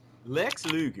Lex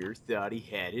Luger thought he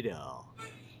had it all.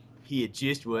 He had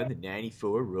just won the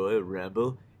 '94 Royal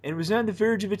Rumble and was on the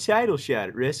verge of a title shot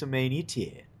at WrestleMania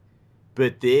 10.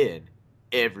 But then,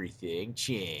 everything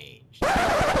changed.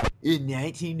 In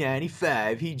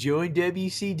 1995, he joined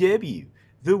WCW,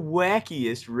 the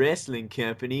wackiest wrestling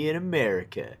company in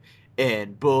America.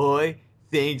 And boy,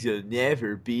 things will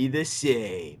never be the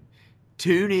same.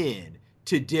 Tune in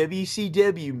to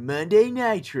WCW Monday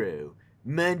Nitro,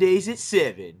 Mondays at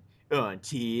 7 on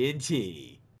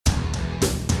TNT.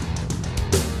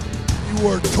 You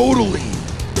are totally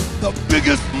the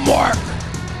biggest mark.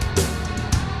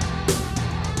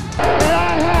 And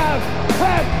I have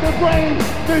half the brains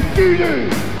that you do.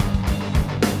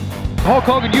 Hulk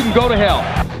Hogan, you can go to hell.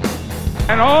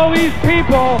 And all these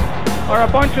people are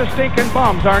a bunch of stinking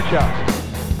bums, aren't you?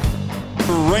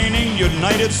 Reigning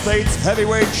United States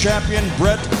heavyweight champion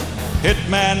Bret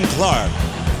Hitman Clark.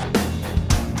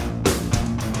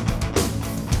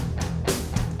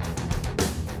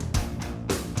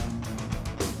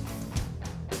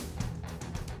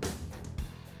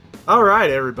 All right,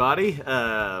 everybody.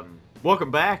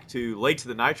 Welcome back to Late to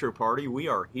the Nitro Party. We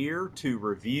are here to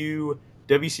review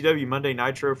WCW Monday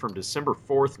Nitro from December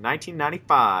 4th,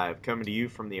 1995, coming to you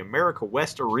from the America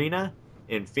West Arena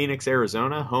in Phoenix,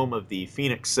 Arizona, home of the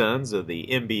Phoenix Suns of the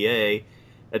NBA.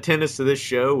 Attendance to this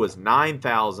show was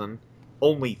 9,000,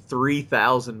 only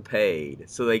 3,000 paid,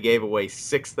 so they gave away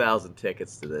 6,000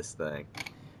 tickets to this thing.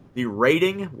 The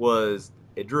rating was,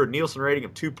 it drew a Nielsen rating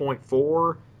of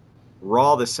 2.4.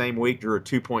 Raw this same week drew a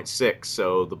 2.6,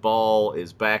 so the ball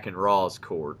is back in Raw's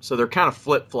court. So they're kind of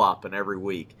flip-flopping every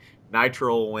week.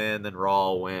 Nitro will win, then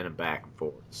Raw will win, and back and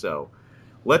forth. So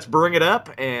let's bring it up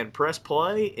and press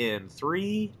play in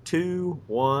 3, 2,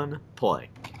 1, play.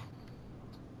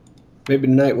 Maybe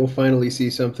tonight we'll finally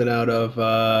see something out of,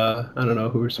 I don't know,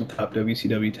 who are some top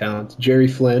WCW talents. Jerry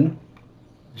Flynn.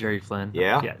 Jerry Flynn.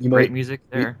 Yeah. Great music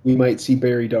there. We might see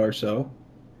Barry Darsow.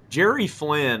 Jerry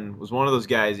Flynn was one of those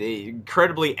guys,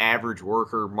 incredibly average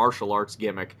worker, martial arts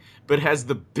gimmick, but has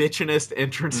the bitchinest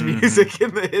entrance music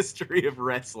in the history of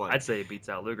wrestling. I'd say it beats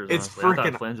out Luger's, It's honestly. I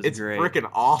thought Flynn's was great. freaking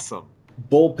awesome.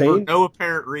 Bull For Payne. no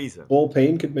apparent reason. Bull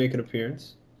Payne could make an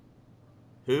appearance.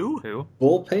 Who?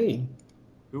 Bull Payne.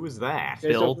 Who was that?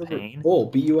 Bill Payne? Bull,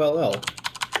 B-U-L-L.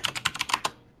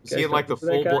 Was he like the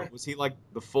was he like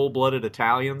the full-blooded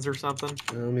Italians or something?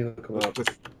 Let me look him up.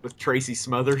 With Tracy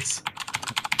Smothers.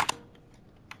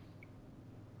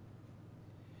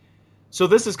 So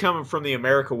this is coming from the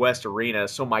America West Arena,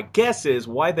 so my guess is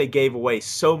why they gave away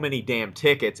so many damn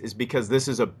tickets is because this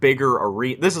is a bigger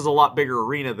arena. This is a lot bigger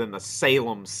arena than the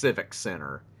Salem Civic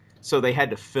Center, so they had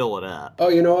to fill it up. Oh,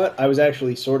 you know what? I was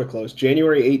actually sort of close.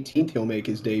 January 18th he'll make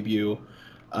his debut.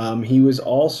 He was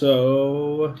in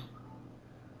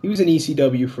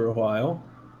ECW for a while.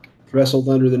 Wrestled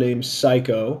under the name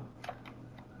Psycho.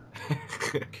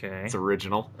 Okay. It's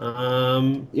original.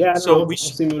 Yeah, so we'll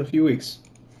see him in a few weeks.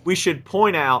 We should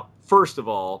point out, first of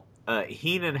all,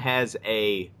 Heenan has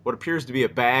what appears to be a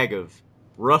bag of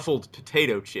ruffled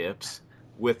potato chips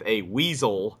with a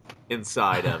weasel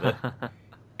inside of it.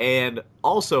 And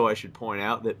also I should point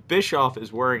out that Bischoff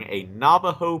is wearing a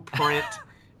Navajo print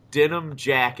denim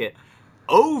jacket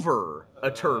over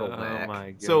a turtleneck. Oh my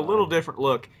God. So a little different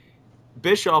look.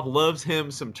 Bischoff loves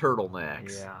him some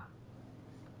turtlenecks. Yeah.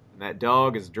 And that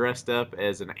dog is dressed up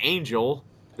as an angel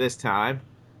this time.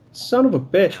 Son of a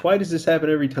bitch, why does this happen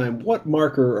every time? What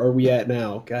marker are we at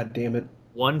now? God damn it.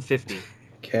 150.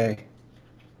 Okay.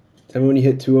 Tell me when you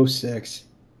hit 206.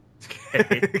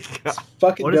 It's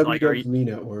fucking WWE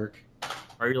Network.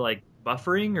 Are you like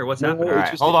buffering or what's No, happening? All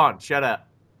right, hold on. Shut up.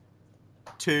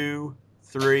 2,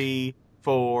 3,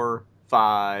 4,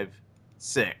 5,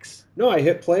 6. No, I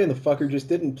hit play and the fucker just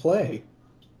didn't play.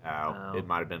 Oh, it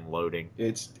might have been loading.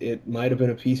 It might have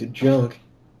been a piece of junk.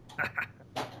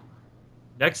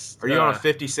 Next, Are you on a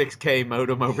 56K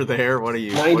modem over there? What are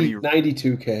you?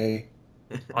 92K.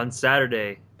 On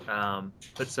Saturday,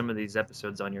 put some of these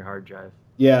episodes on your hard drive.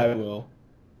 Yeah, I will.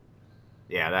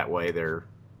 Yeah, that way you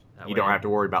way. don't have to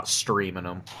worry about streaming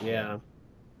them. Yeah.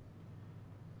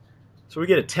 So we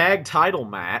get a tag title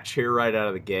match here right out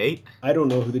of the gate. I don't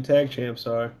know who the tag champs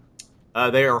are.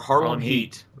 They are Harlem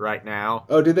Heat right now.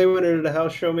 Oh, did they win it at a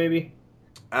house show maybe?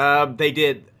 They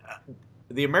did.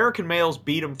 The American Males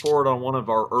beat them for it on one of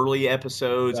our early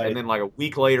episodes, right. And then like a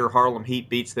week later, Harlem Heat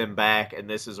beats them back, and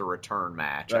this is a return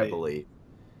match, right. I believe.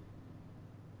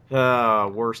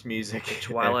 Worst music. The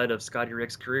twilight of Scotty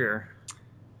Rick's career.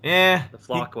 Yeah. The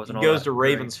Flock wasn't all He goes that to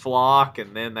great. Raven's Flock,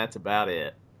 and then that's about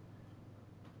it.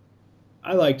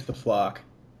 I liked the Flock.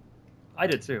 I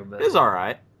did too, but It was all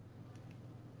right.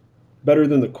 Better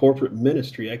than the corporate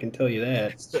ministry, I can tell you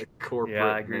that. It's the corporate Yeah,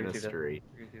 I agree ministry.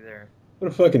 Agree with you there. What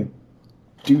a fucking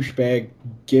douchebag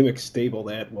gimmick stable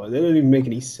that was. That didn't even make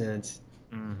any sense.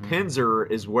 Mm-hmm. Pinzer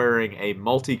is wearing a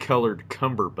multicolored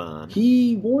cummerbund.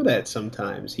 He wore that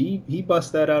sometimes. He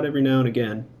busts that out every now and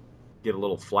again. Get a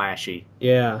little flashy.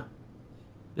 Yeah.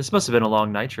 This must have been a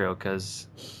long Nitro because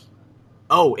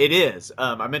Oh, it is.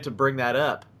 I meant to bring that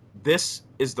up. This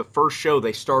is the first show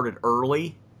they started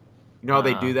early. You know how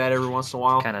they do that every once in a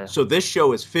while? Kinda. So this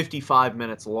show is 55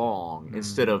 minutes long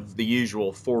instead of the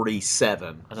usual 47.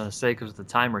 I was gonna say because the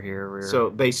timer here. So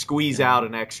they squeeze out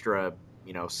an extra,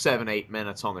 7-8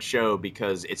 minutes on the show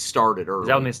because it started early. Is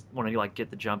that when they want to like get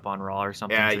the jump on Raw or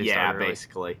something? so they Yeah, start early?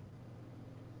 basically.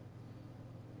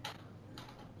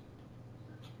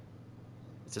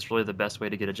 Is this really the best way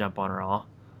to get a jump on Raw?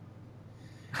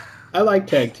 I like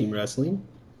tag team wrestling.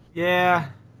 Yeah,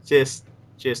 just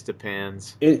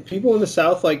depends. People in the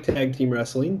South like tag team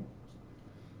wrestling.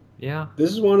 Yeah.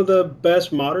 This is one of the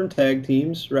best modern tag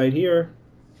teams right here.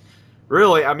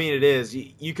 Really, I mean, it is.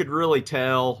 You could really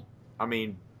tell. I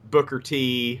mean, Booker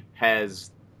T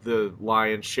has the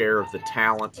lion's share of the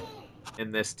talent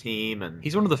in this team, and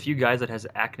He's one of the few guys that has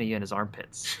acne in his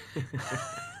armpits.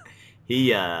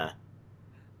 he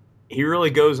really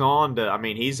goes on to. I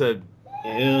mean, he's a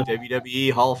Yeah.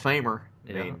 WWE Hall of Famer.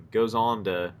 I Yeah. mean, goes on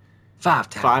to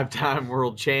Five-time. five-time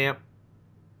world champ.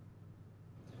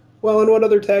 Well, and what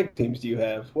other tag teams do you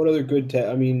have? What other good tag?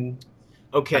 I mean,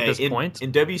 Okay, At this in point?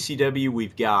 in WCW,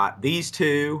 we've got these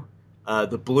two,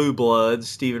 the Blue Bloods,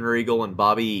 Steven Regal and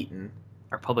Bobby Eaton.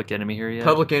 Are Public Enemy here yet?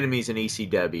 Public Enemies in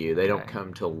ECW. They don't Okay.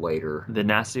 come till later. The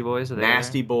Nasty Boys. Are they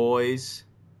Nasty Boys.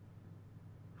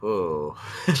 Oh,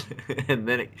 and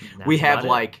then That's we have about it.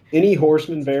 like any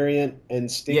Horseman variant and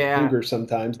Sting Yeah. Luger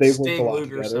sometimes. They work a Sting lot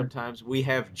Luger. together. Sometimes we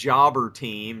have jobber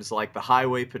teams like the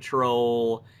Highway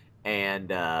Patrol and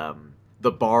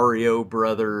the Barrio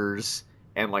Brothers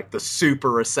and like the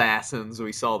Super Assassins.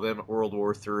 We saw them at World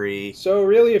War III. So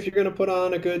really, if you're going to put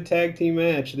on a good tag team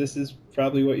match, this is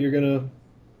probably what you're going to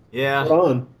Yeah, put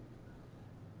on.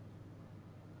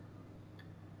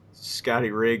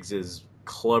 Scotty Riggs is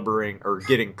clubbering or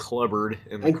getting clubbered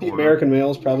in I the think the corner. American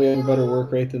males probably have a better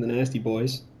work rate than the Nasty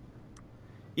Boys.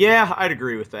 Yeah, I'd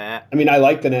agree with that. I mean, I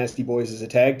like the Nasty Boys as a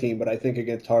tag team, but I think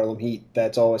against Harlem Heat,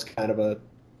 that's always kind of a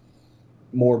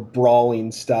more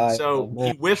brawling style. So he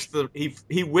whiffs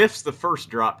he whiffs the first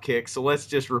drop kick. So let's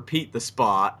just repeat the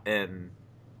spot and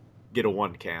get a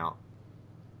 1 count.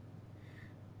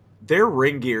 Their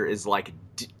ring gear is like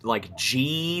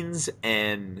jeans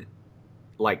and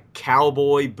like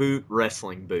cowboy boot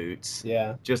wrestling boots.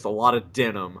 Yeah. Just a lot of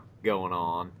denim going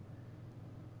on.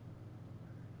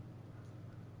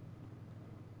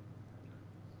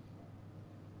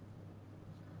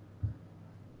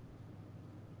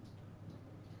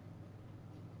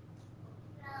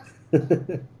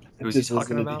 Who's he Just talking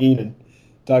listening to about? Heenan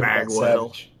talk about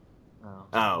Bagwell. Savage. Oh.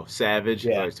 Oh, Savage.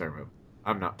 Yeah. I was talking about.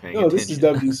 I'm not paying No, attention. this is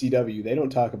WCW. They don't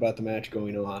talk about the match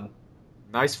going on.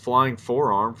 Nice flying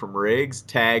forearm from Riggs.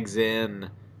 Tags in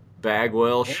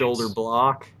Bagwell. Nice. Shoulder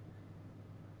block.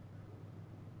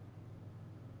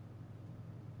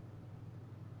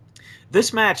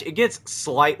 This match, it gets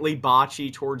slightly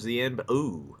botchy towards the end, but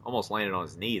ooh, almost landed on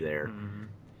his knee there. Mhm.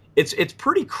 It's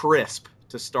pretty crisp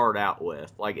to start out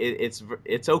with. Like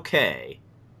it's okay.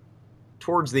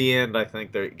 Towards the end, I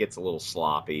think that it gets a little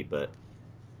sloppy, but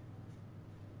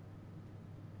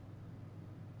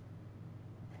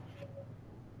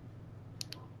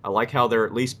I like how they're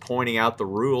at least pointing out the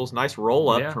rules. Nice roll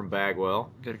up Yeah. from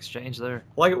Bagwell. Good exchange there.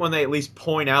 I like it when they at least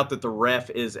point out that the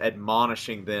ref is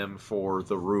admonishing them for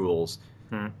the rules.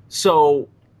 So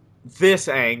this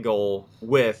angle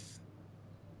with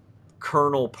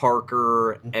Colonel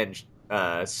Parker and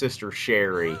Sister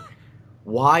Sherry,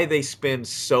 why they spend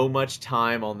so much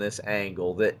time on this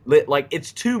angle that like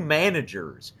it's two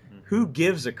managers. Who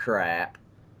gives a crap?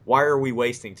 Why are we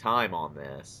wasting time on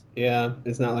this? Yeah,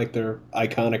 it's not like they're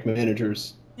iconic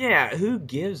managers. Yeah, who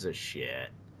gives a shit?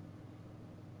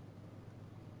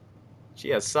 She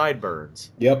has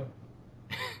sideburns. Yep.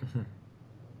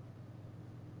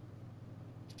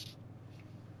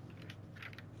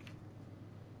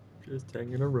 Just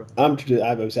hanging around.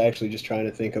 I was actually just trying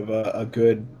to think of a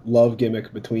good love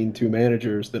gimmick between two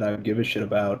managers that I would give a shit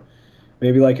about.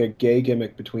 Maybe like a gay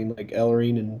gimmick between like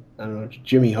Ellering and I don't know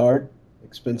Jimmy Hart.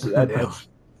 Expensive.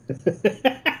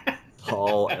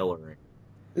 Paul Ellering.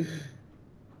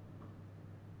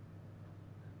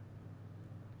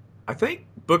 I think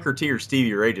Booker T or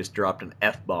Stevie Ray just dropped an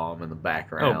F-bomb in the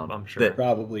background. Oh, I'm sure.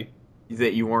 Probably.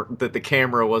 That the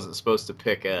camera wasn't supposed to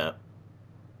pick up.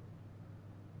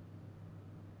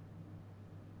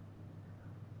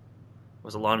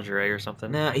 Was it lingerie or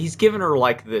something? No, he's giving her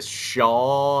like this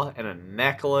shawl and a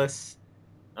necklace,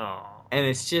 Oh. and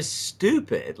it's just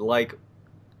stupid. Like,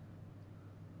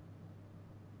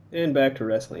 And back to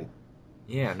wrestling.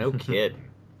 yeah, no kidding.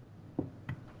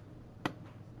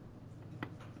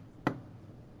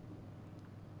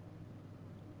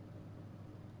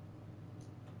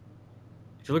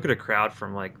 If you look at a crowd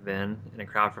from like then and a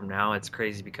crowd from now, it's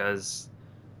crazy because,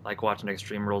 like watching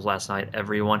Extreme Rules last night,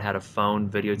 everyone had a phone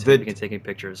videotaping and taking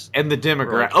pictures. And the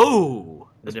demographic. Like, oh,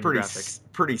 the that's demographic.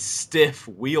 pretty stiff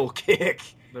wheel kick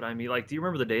But I mean, like, do you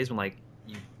remember the days when like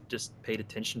you just paid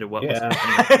attention to what was Yeah.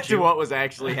 happening around to you? what was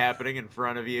actually happening in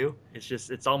front of you.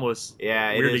 It's almost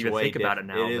Yeah, weird it to is even way think about it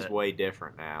now. It is but way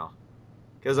different now.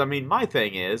 Because I mean, my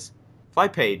thing is, if I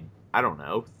paid, I don't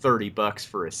know, $30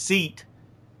 for a seat,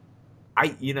 I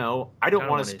don't Kinda want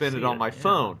wanna to spend see it on it, my yeah.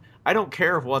 phone. I don't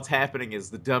care if what's happening is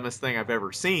the dumbest thing I've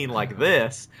ever seen, like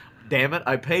this. Damn it,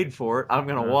 I paid for it. I'm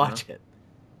gonna watch it.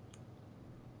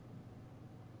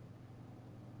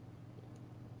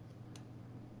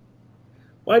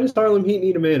 Why does Harlem Heat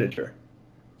need a manager?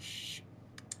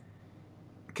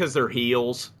 Because they're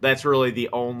heels. That's really the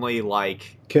only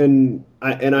like. I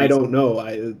don't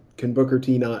know. Can Booker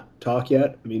T not talk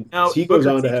yet? I mean, No, he goes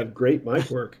Booker on to T have great mic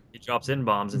work. He drops in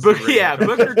bombs. And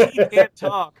Booker T can't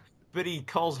talk, but he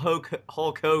calls Hulk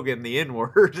Hogan the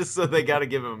N-word, so they got to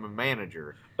give him a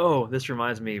manager. Oh, this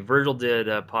reminds me. Virgil did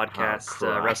a podcast,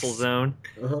 Christ. WrestleZone,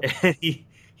 Uh-huh. and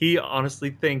he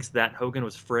honestly thinks that Hogan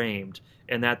was framed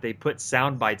and that they put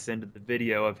sound bites into the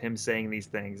video of him saying these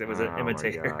things. It was Oh, an my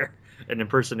imitator, an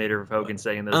impersonator of Hogan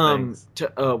saying those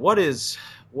things.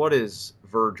 What is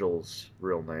Virgil's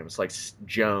real name? It's like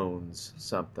Jones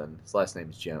something. His last name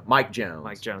is Jones. Mike Jones.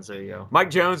 Mike Jones, there you go. Mike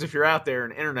Jones, if you're out there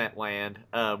in internet land,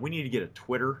 we need to get a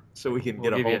Twitter so we can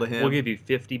get a hold of him. We'll give you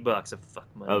 $50 of fuck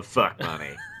money. Of fuck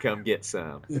money. Come get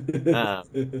some.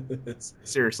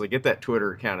 Seriously, get that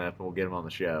Twitter account up and we'll get him on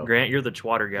the show. Grant, you're the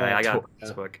twatter guy. I got Yeah.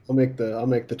 Facebook. I'll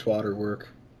make the twatter work.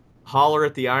 Holler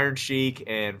at the Iron Sheik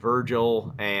and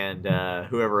Virgil and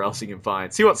whoever else you can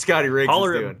find. See what Scotty Riggs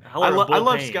Holler is at- doing. holler at I Bull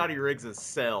love Payne. Scotty Riggs'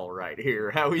 cell right here.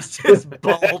 How he's just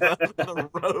balled up in the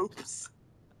ropes.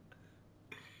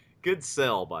 Good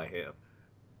sell by him.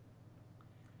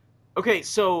 Okay,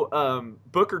 so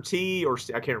Booker T, or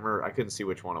I can't remember. I couldn't see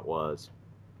which one it was.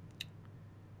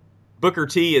 Booker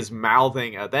T is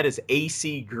mouthing. That is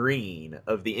AC Green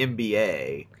of the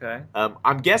NBA. Okay.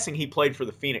 I'm guessing he played for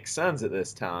the Phoenix Suns at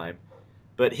this time,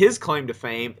 but his claim to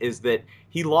fame is that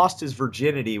he lost his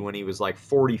virginity when he was like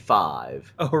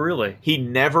 45. Oh, really? He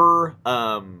never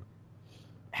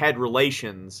had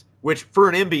relations, which for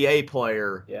an NBA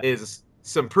player is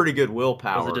some pretty good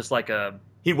willpower. Was it just like a...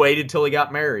 He waited till he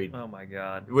got married, Oh, my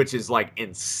God. which is like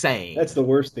insane. That's the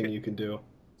worst thing you can do.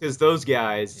 Because those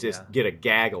guys just Yeah. get a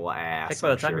gaggle of ass. Heck, by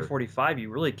the I'm time sure. you're 45, you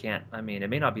really can't... I mean,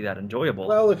 it may not be that enjoyable.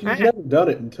 Well, if you've never done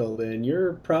it until then,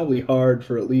 you're probably hard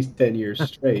for at least 10 years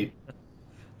straight.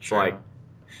 It's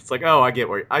like, oh,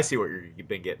 I see what you've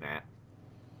been getting at.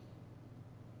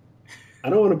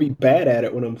 I don't want to be bad at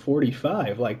it when I'm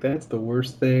 45. Like, that's the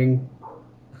worst thing.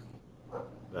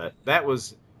 But that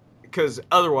was because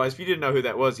otherwise, if you didn't know who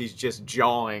that was, he's just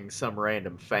jawing some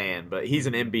random fan. But he's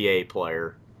an NBA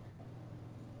player.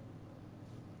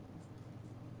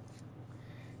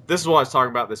 This is what I was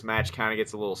talking about. This match kind of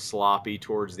gets a little sloppy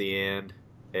towards the end.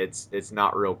 It's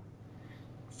not real.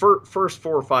 First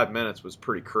 4 or 5 minutes was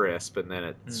pretty crisp, and then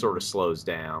it sort of slows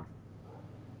down.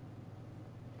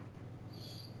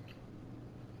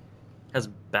 Has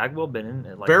Bagwell been in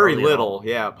it? Like, Very hardly at little, all?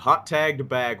 yeah. Hot tag to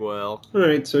Bagwell. All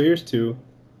right, so here's two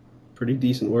pretty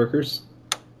decent workers.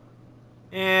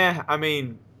 Yeah, I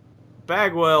mean,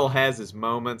 Bagwell has his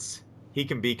moments. He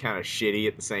can be kind of shitty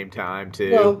at the same time,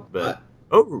 too. Well, but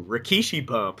Rikishi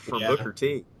bump from Yeah. Booker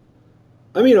T.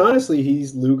 I mean, honestly,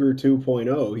 he's Luger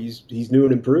 2.0. He's new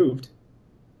and improved.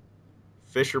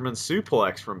 Fisherman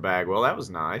suplex from Bagwell. That was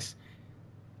nice.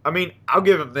 I mean, I'll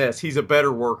give him this. He's a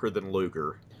better worker than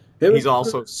Luger. He's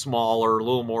also smaller, a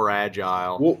little more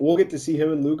agile. We'll get to see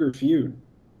him and Luger feud.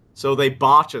 So they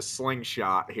botch a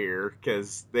slingshot here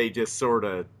because they just sort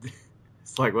of...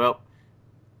 It's like, well,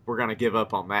 we're going to give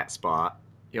up on that spot.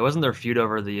 Yeah, wasn't there a feud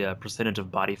over the percentage of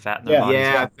body fat in their bodies?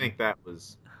 Yeah, I think that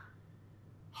was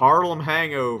Harlem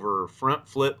Hangover, front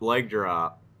flip leg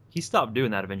drop. He stopped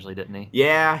doing that eventually, didn't he?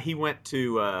 Yeah, he went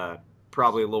to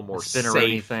probably a little more spinneroonie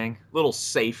safe, thing. little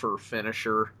safer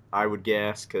finisher, I would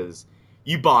guess, because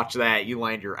you botch that, you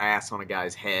land your ass on a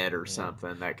guy's head or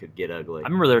something, that could get ugly. I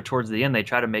remember there towards the end they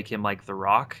tried to make him like The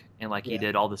Rock, and like he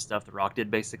did all the stuff The Rock did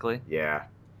basically. Yeah.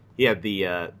 He had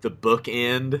the book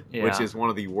end, which Yeah. is one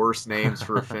of the worst names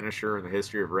for a finisher in the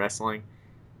history of wrestling.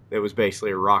 that was basically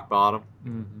a rock bottom.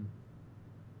 Mm-hmm.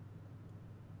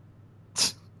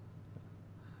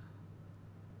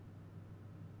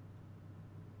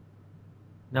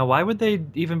 Now, why would they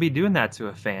even be doing that to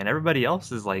a fan? Everybody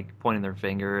else is like pointing their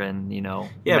finger and Yeah, mouthing.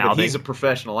 but he's a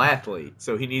professional athlete,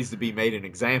 so he needs to be made an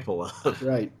example of.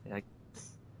 Right. Yeah.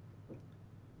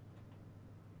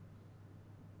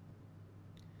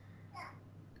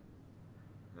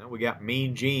 Now we got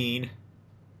Mean Gene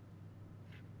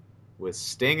with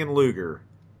Sting and Luger.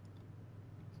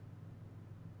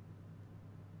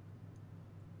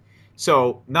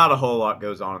 So, not a whole lot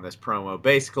goes on in this promo.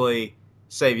 Basically,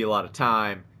 save you a lot of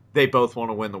time. They both want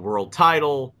to win the world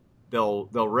title. They'll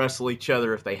wrestle each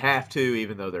other if they have to,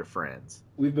 even though they're friends.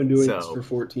 We've been doing this for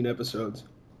 14 episodes.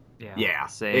 Yeah,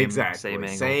 same, exactly. Same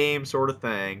angle. Same sort of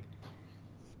thing.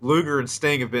 Luger and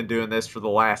Sting have been doing this for the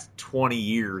last 20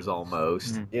 years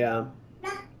almost. Mm-hmm. Yeah.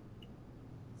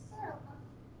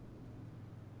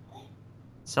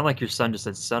 Sound like your son just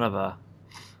said son of a...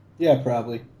 Yeah,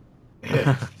 probably.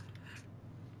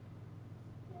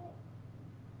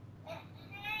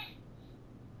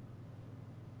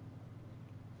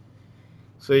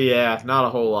 So yeah, not a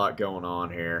whole lot going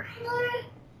on here.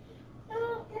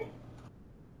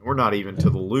 We're not even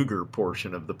to the Luger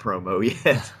portion of the promo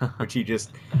yet, which he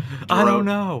just... I don't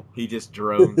know. He just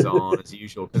drones on as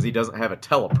usual because he doesn't have a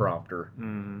teleprompter.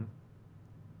 Mm-hmm.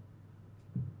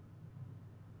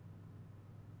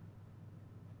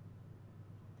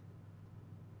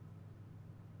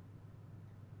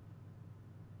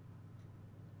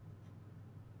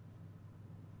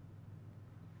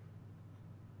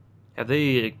 Have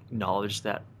they acknowledged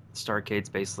that Starrcade's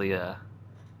basically a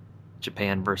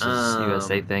Japan versus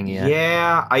USA thing yet?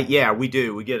 Yeah, we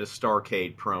do. We get a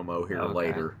Starrcade promo here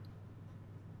later.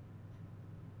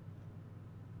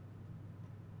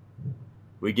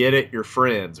 We get it, you're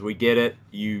friends. We get it,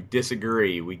 you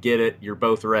disagree. We get it, you're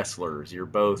both wrestlers. You're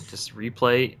both... Just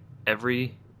replay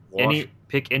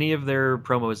pick any of their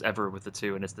promos ever with the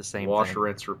two, and it's the same Wash, thing.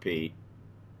 rinse, repeat.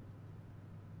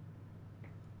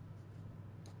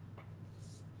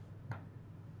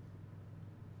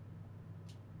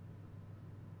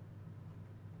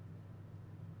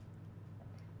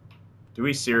 Do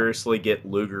we seriously get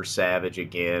Luger Savage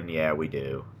again? Yeah, we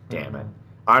do. Damn it.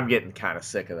 I'm getting kind of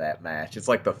sick of that match. It's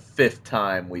like the 5th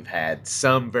time we've had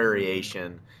some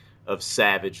variation of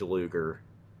Savage Luger.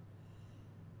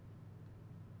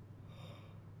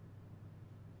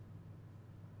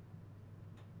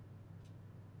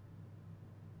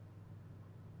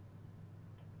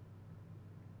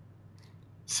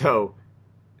 So,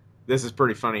 this is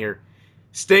pretty funny here.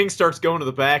 Sting starts going to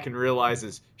the back and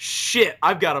realizes, shit,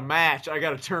 I've got a match. I got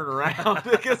to turn around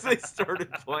because they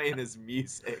started playing his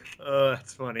music. Oh,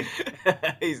 that's funny.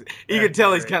 You can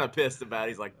tell he's kind of pissed about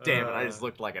it. He's like, damn it, I just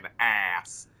looked like an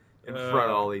ass in front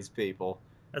of all these people.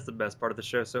 That's the best part of the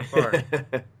show so far.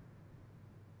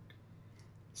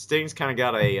 Sting's kind of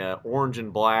got a orange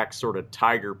and black sort of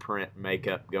tiger print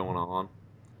makeup going on.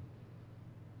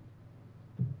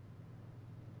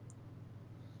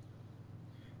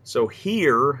 So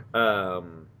here,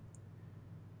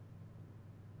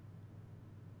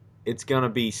 it's going to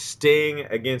be Sting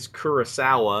against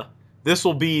Kurosawa. This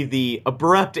will be the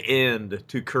abrupt end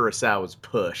to Kurosawa's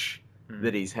push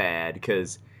that he's had,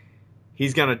 because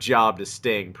he's going to job to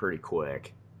Sting pretty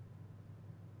quick.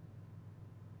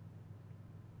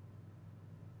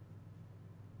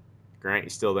 Grant, you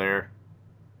still there?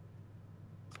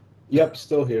 Yep,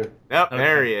 still here. Yep, okay.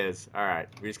 There he is. All right,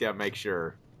 we just got to make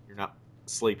sure you're not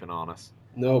sleeping on us.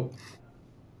 Nope.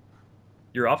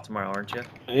 You're off tomorrow, aren't you?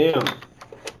 I am.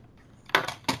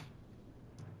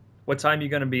 What time are you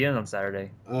going to be in on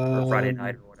Saturday? Or Friday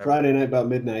night or whatever? Friday night about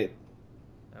midnight.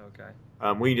 Okay.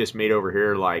 We just meet over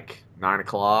here like 9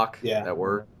 o'clock. Yeah. That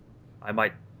work? I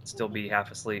might still be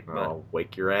half asleep. But... I'll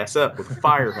wake your ass up with a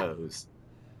fire hose.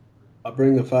 I'll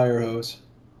bring the fire hose.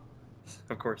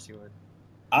 Of course you would.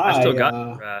 I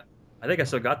think I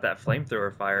still got that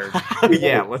flamethrower fire.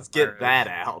 Yeah, let's get that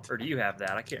out. Or do you have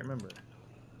that? I can't remember.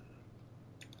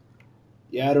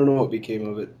 Yeah, I don't know what became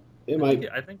of it.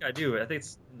 I think I do. I think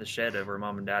it's in the shed over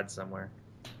Mom and Dad somewhere.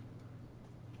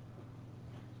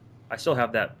 I still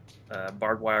have that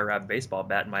barbed wire wrap baseball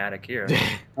bat in my attic here.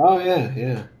 Oh,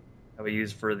 yeah. That we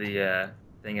used for the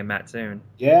thing in Mattoon.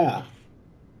 Yeah.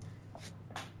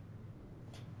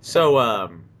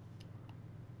 So,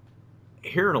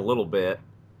 here in a little bit,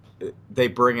 they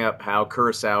bring up how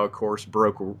Kurosawa, of course,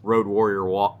 broke Road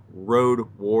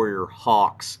Warrior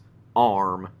Hawk's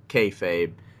arm,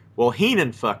 kayfabe. Well,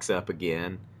 Heenan fucks up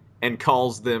again and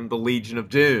calls them the Legion of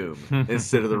Doom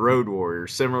instead of the Road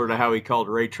Warriors, similar to how he called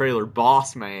Ray Traylor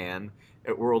Boss Man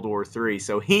at World War III.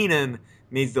 So Heenan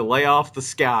needs to lay off the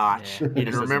scotch Yeah, he and just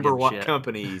doesn't remember give a what shit.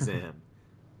 company he's in.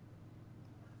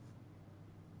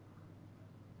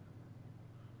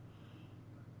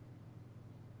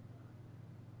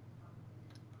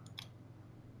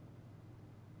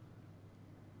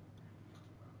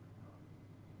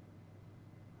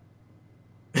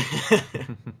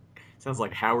 Sounds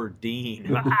like Howard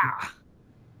Dean. Ah!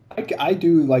 I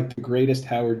do like the greatest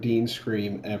Howard Dean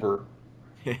scream ever.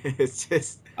 It's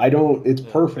just It's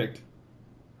perfect.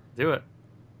 Do it.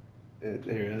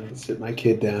 Here, I'll sit my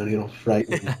kid down. He'll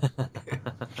frighten me.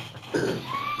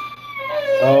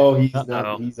 Oh, he's Uh-oh.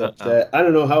 not. He's upset. I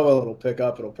don't know how well it'll pick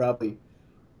up. It'll probably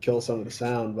kill some of the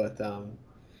sound, but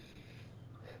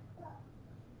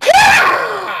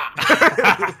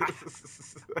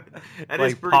that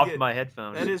like is pretty popped good. my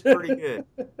headphones. That is pretty good.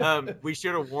 We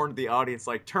should have warned the audience,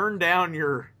 like, turn down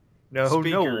your no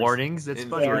speakers warnings. It's in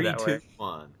funnier 3, that 2, way.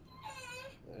 1.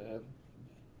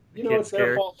 you know, Kid's it's their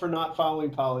scared. fault for not following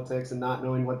politics and not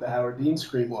knowing what the Howard Dean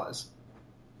scream was.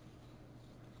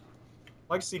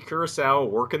 I like to see Kurosawa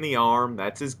working the arm.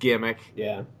 That's his gimmick.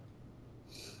 Yeah.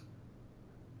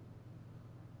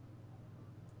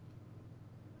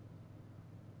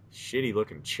 Shitty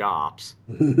looking chops.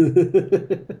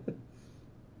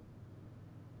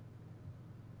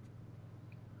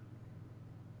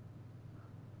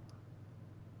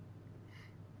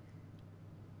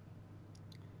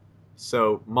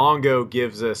 So Mongo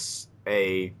gives us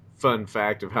a fun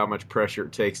fact of how much pressure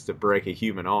it takes to break a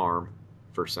human arm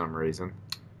for some reason.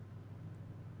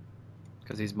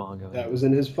 Because he's Mongo. That was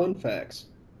in his fun facts.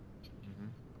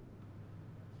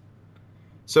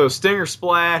 So Stinger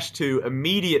Splash to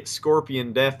immediate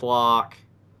Scorpion Deathlock.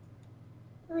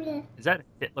 Is that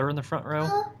Hitler in the front row?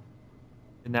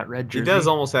 In that red jersey? He does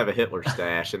almost have a Hitler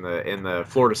stash in the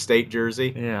Florida State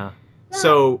jersey. Yeah.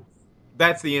 So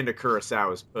that's the end of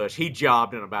Kurosawa's push. He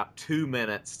jobbed in about 2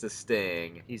 minutes to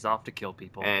Sting, He's off to kill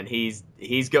people. and he's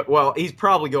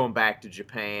probably going back to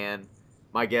Japan.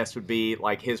 My guess would be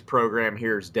like his program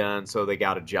here is done, so they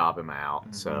got to job him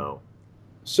out. Mm-hmm.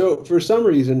 So for some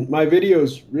reason, my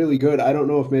video's really good. I don't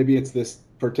know if maybe it's this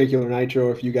particular Nitro,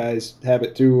 if you guys have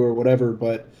it too or whatever,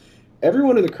 but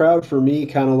everyone in the crowd for me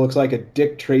kind of looks like a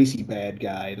Dick Tracy bad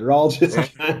guy. They're all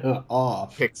just kind of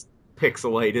off.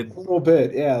 Pixelated. A little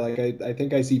bit, yeah. Like I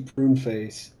think I see Prune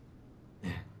Face.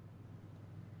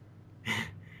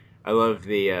 I love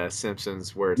the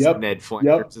Simpsons where it's Yep, Ned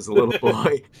Flanders as a little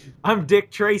boy. I'm Dick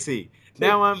Tracy.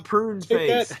 Now I'm Prune Take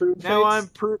that, Face. Prune Now Face.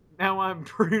 I'm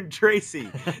Prune Tracy.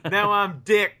 Now I'm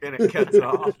Dick, and it cuts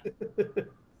off.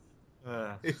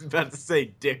 He's about to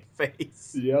say Dick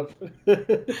Face. Yep. Kind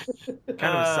of a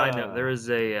side note, there was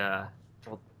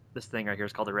this thing right here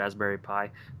is called the Raspberry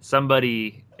Pi.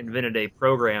 Somebody invented a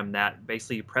program that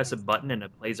basically you press a button and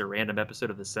it plays a random episode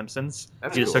of The Simpsons.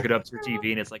 That's You just cool. hook it up to your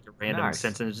TV and it's like a random Nice.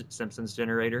 Simpsons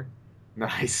generator.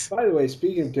 Nice. By the way,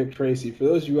 speaking of Dick Tracy, for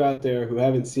those of you out there who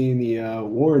haven't seen the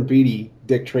Warren Beatty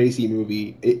Dick Tracy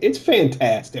movie, it's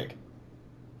fantastic.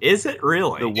 Is it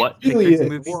really? The what? It really Dick Tracy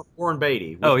is. movie? Warren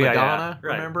Beatty. With Oh yeah, Madonna, yeah.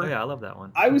 Right. remember? Oh, yeah, I love that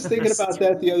one. I was thinking about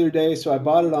that the other day, so I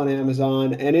bought it on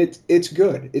Amazon, and it's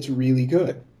good. It's really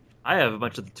good. I have a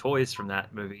bunch of the toys from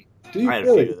that movie. Do you I had a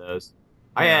really? few of those.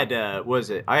 I had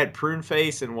I had Prune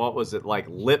Face and what was it, like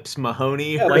Lips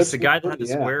Mahoney? Yeah, Like Lips the guy that had the Mahoney,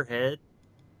 yeah. square head,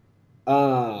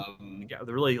 Um,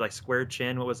 the really like square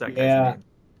chin. What was that Yeah. guy's name?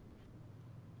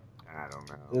 I don't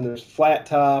know. and there's Flat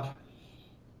Top.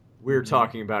 We're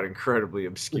talking about incredibly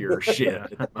obscure shit at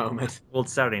the moment. Well,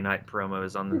 it's Saturday Night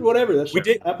promos on the. Whatever. That's We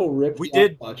did- Apple ripped. We Flat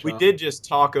did Watch we off. did just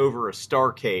talk over a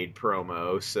Starcade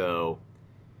promo, so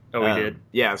Oh, we did.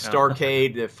 Yeah,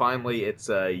 Starcade. Finally, it's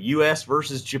U.S.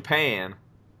 versus Japan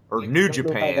or New Don't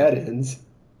know how Japan. that ends.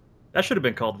 That should have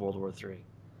been called World War III.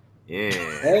 Yeah.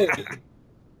 Hey,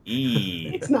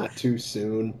 E. it's not too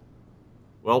soon.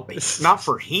 Well, not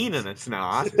for Heenan. It's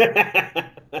not.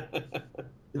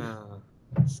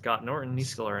 Scott Norton, he's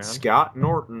still around. Scott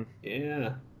Norton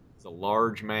Yeah, is a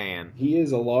large man. he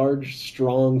is a large,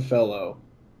 strong fellow.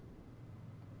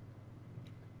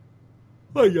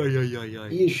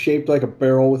 He is shaped like a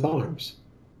barrel with arms.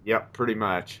 Yep, pretty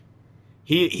much.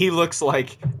 He looks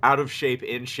like out of shape,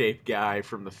 in shape guy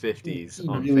from the 50s He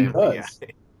on really Family does. Guy.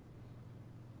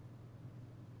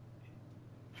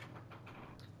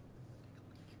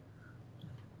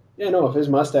 Yeah, no, if his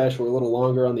mustache were a little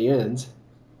longer on the ends.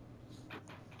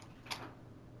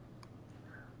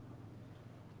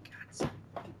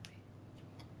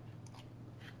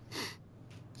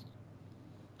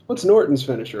 What's Norton's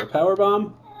finisher? A power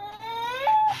bomb?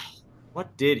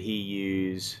 What did he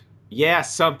use? Yeah,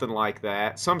 something like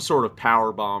that. Some sort of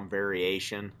power bomb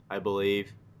variation, I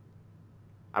believe.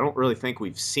 I don't really think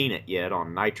we've seen it yet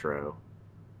on Nitro.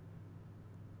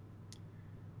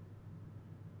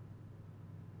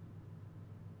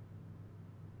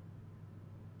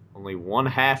 Only one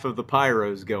half of the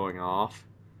pyro's going off.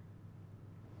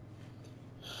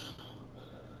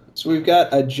 So we've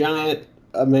got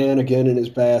a man again in his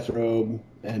bathrobe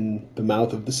and the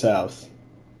mouth of the South.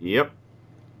 Yep.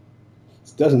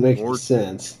 This doesn't make any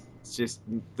sense. It's just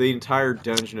the entire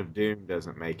Dungeon of Doom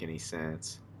doesn't make any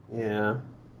sense. Yeah.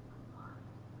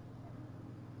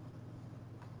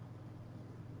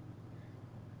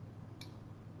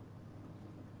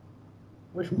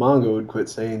 Wish Mongo would quit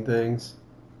saying things.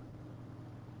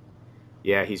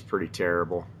 Yeah, he's pretty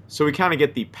terrible. So we kind of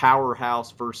get the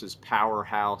powerhouse versus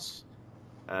powerhouse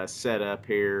set up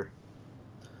here.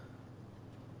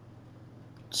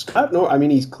 Scott Norton, I mean,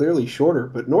 he's clearly shorter,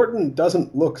 but Norton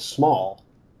doesn't look small.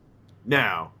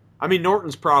 No. I mean,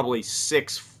 Norton's probably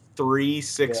 6'3",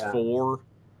 6'4",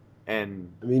 and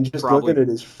I mean, just probably, looking at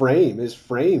his frame. His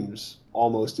frame's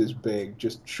almost as big,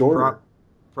 just shorter.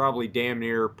 Probably damn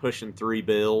near pushing 3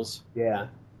 bills. Yeah.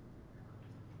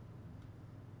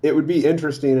 It would be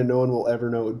interesting, and no one will ever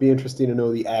know. It would be interesting to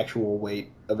know the actual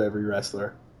weight of every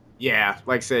wrestler. Yeah,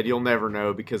 like I said, you'll never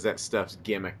know because that stuff's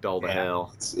gimmicked all to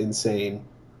hell. It's insane.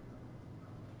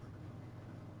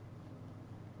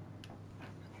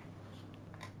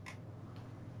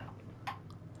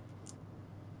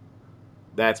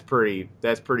 That's pretty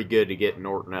good to get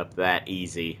Norton up that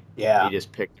easy. Yeah. He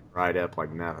just picked him right up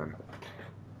like nothing.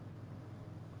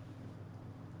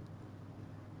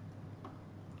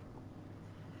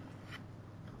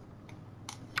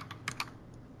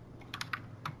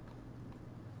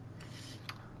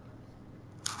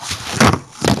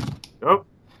 Oh,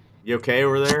 you okay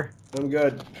over there? I'm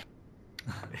good.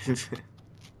 Did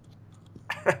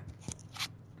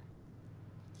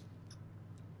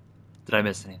I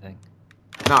miss anything?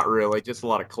 Not really, just a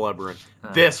lot of clubbering.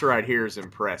 This right here is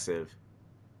impressive.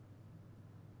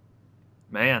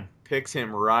 Man. Picks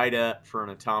him right up for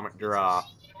an atomic drop.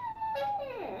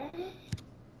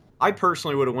 I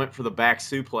personally would have went for the back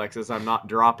suplex as I'm not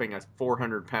dropping a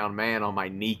 400-pound man on my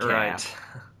kneecap. Right.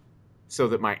 So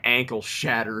that my ankle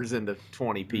shatters into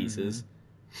 20 pieces.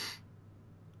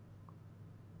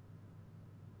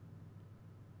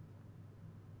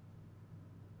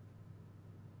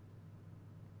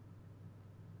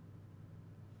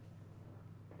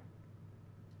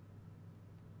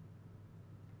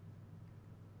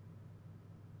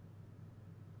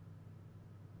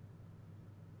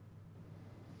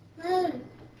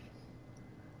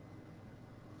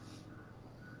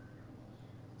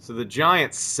 So the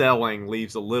giant selling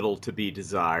leaves a little to be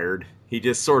desired. He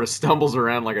just sort of stumbles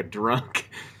around like a drunk.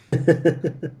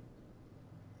 Talking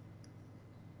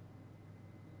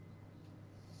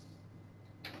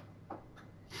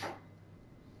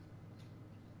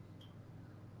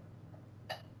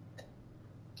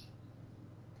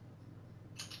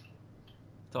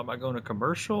about going to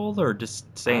commercial or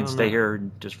just saying stay here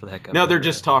just for the heck of it? No, they're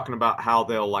just talking about how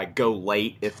they'll like go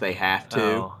late if they have to.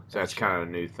 Oh, so that's kind of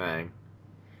a new thing.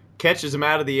 Catches him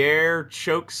out of the air,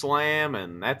 choke slam,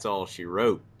 and that's all she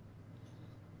wrote.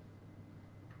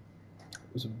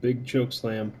 It was a big choke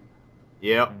slam.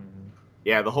 Yep.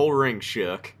 Yeah, the whole ring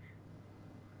shook.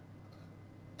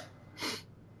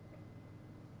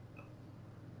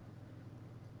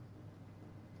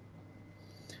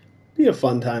 Be a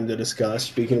fun time to discuss.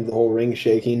 Speaking of the whole ring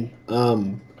shaking,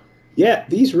 yeah,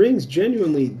 these rings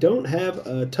genuinely don't have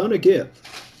a ton of give.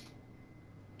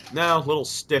 No, a little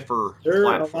stiffer. They're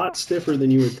platform. a lot stiffer than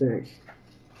you would think.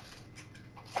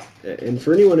 And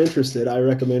for anyone interested, I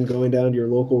recommend going down to your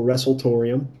local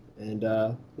WrestleTorium and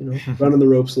running the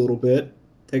ropes a little bit,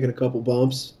 taking a couple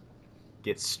bumps.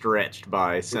 Get stretched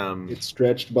by some. Get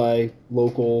stretched by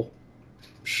local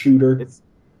shooter.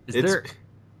 Is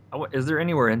there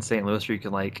anywhere in St. Louis where you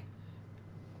can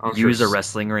I'm use sure, a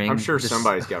wrestling ring? I'm sure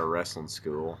somebody's got a wrestling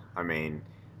school. I mean,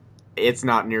 it's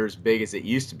not near as big as it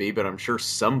used to be, but I'm sure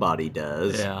somebody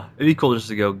does. Yeah, it'd be cool just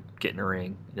to go get in a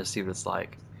ring and just see what it's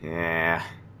like. Yeah,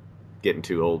 getting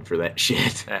too old for that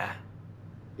shit. Yeah,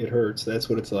 It hurts. That's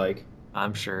what it's like.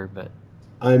 I'm sure, but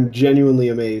I'm genuinely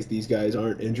amazed these guys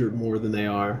aren't injured more than they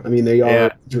are. I mean, they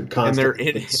are injured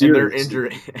constantly.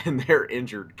 And they're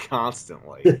injured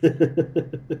constantly.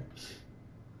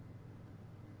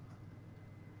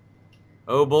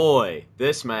 Oh boy,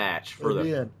 this match for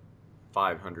the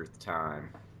 500th time.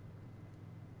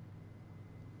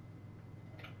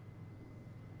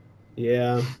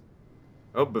 Yeah.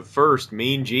 Oh, but first,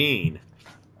 Mean Gene.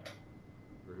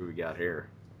 Who we got here?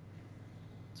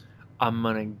 I'm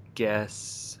gonna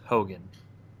guess Hogan.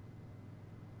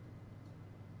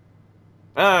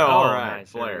 all right,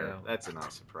 nice. There we Flair. go. That's a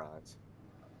nice surprise.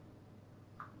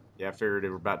 Yeah, I figured they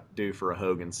were about to do for a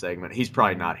Hogan segment. He's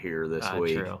probably not here this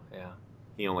week. True, yeah.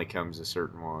 He only comes to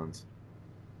certain ones.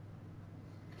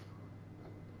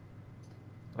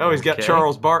 Oh, he's got Okay.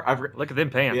 Charles Bart. Look at them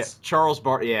pants. Yeah, Charles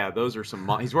Bart. Yeah, those are some.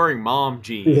 He's wearing mom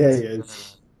jeans. Yeah, he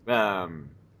is.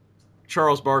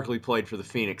 Charles Barkley played for the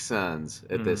Phoenix Suns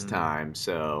at this Mm-hmm. time,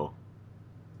 so.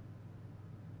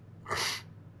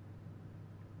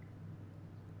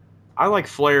 I like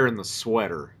Flair in the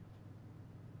sweater.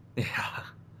 Yeah.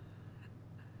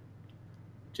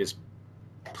 Just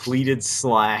pleated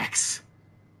slacks.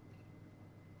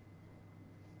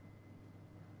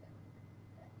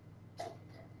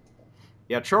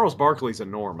 Yeah, Charles Barkley's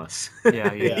enormous.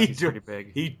 Yeah, Yeah, he's pretty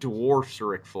big. He dwarfs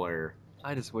Ric Flair.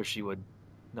 I just wish he would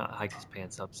not hike his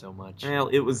pants up so much. Well,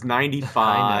 it was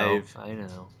 95. I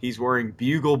know. He's wearing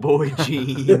Bugle Boy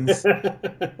jeans.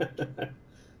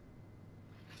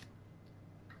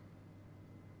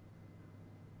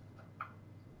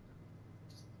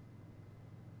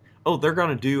 Oh, they're going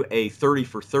to do a 30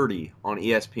 for 30 on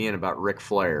ESPN about Ric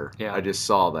Flair. Yeah. I just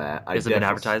saw that. Has it been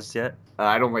advertised yet?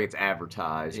 I don't think it's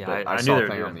advertised, Yeah, but I I knew saw they a were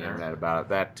thing doing on the that. internet about it.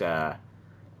 That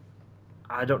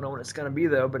I don't know when it's gonna be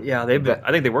though, but yeah, I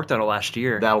think they worked on it last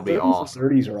year. that'll be 30s awesome.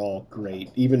 30s are all great.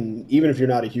 Even if you're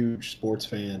not a huge sports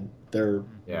fan, they're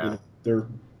Yeah. they're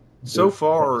So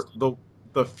far,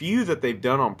 the few that they've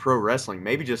done on pro wrestling,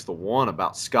 maybe just the one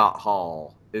about Scott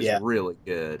Hall, is Yeah. really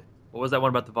good. What was that one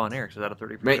about the Von Erichs? Was that a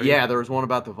 30 for Ma- 30? Yeah, there was one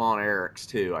about the Von Erichs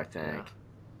too, I think.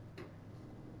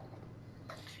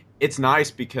 It's nice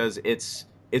because it's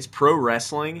pro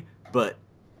wrestling, but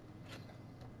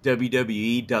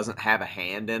WWE doesn't have a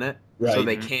hand in it. So Right.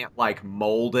 they can't like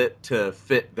mold it to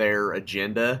fit their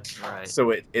agenda. Right.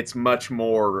 So it's much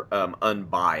more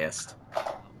unbiased.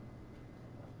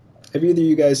 Have either of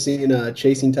you guys seen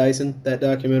Chasing Tyson, that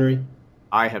documentary?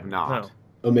 I have not.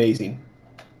 No. Amazing.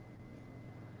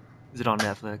 Is it on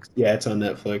Netflix? Yeah, it's on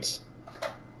Netflix.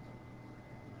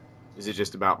 Is it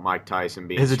just about Mike Tyson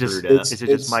being Is it just screwed up? is it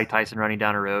It's- just Mike Tyson running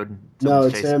down a road? and No,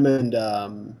 someone's it's chasing-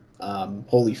 him and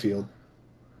Holyfield.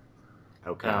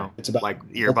 Okay. Oh. It's about Like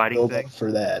ear biting build thing? up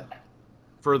for that.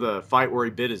 For the fight where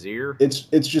he bit his ear? It's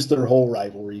just their whole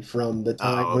rivalry from the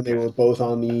time when they okay. were both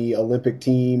on the Olympic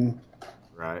team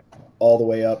Right. all the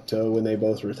way up to when they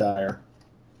both retire.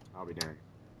 I'll be darned.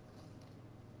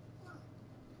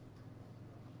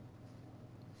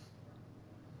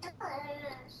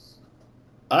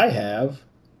 I have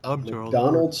I'm Charles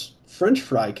McDonald's French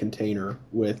fry container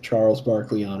with Charles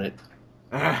Barkley on it.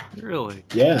 Ah, Barkley. Really?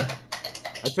 Yeah.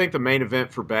 I think the main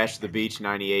event for Bash of the Beach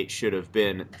 98 should have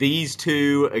been these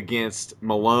two against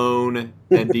Malone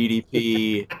and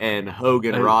DDP and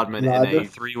Hogan And Rodman in a Rodman.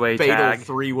 Three-way fatal tag.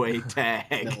 three-way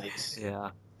tag. Nice.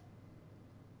 Yeah.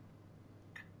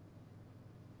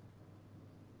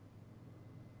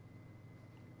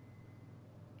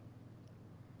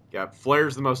 Yeah,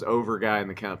 Flair's the most over guy in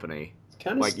the company.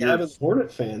 Kind of Like stabbing you're-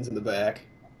 Hornet fans in the back.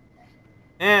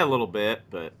 A little bit,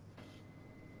 but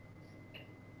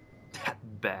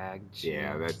Bag.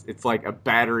 yeah, jeez. it's like a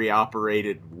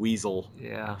battery-operated weasel.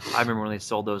 Yeah. I remember when they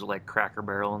sold those at, like Cracker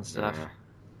Barrel and stuff. Yeah.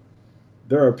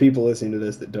 There are people listening to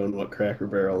this that don't know what Cracker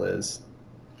Barrel is.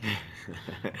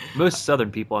 Most Southern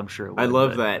people, I'm sure. I would,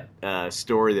 love but- that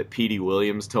story that Petey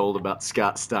Williams told about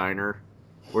Scott Steiner,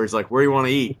 where he's like, "Where do you want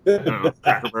to eat?" I don't know,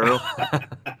 Cracker Barrel.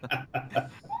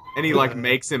 And he like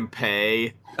makes him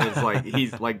pay. And it's like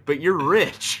he's like, "But you're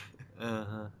rich."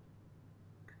 Uh-huh.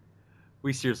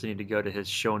 We seriously need to go to his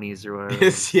Shoney's or whatever.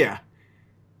 It's yeah.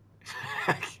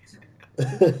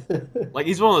 Like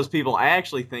he's one of those people. I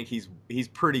actually think he's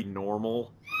pretty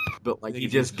normal, but like I think he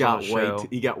he's just full got of way show.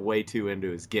 he got way too into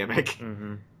his gimmick.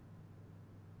 Mm-hmm.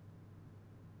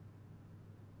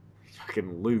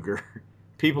 Fucking Luger.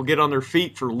 People get on their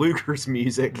feet for Luger's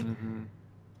music. Mm-hmm.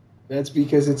 That's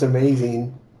because it's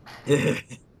amazing.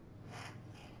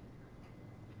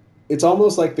 It's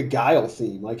almost like the Guile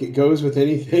theme. Like it goes with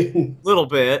anything. Little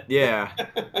bit, yeah.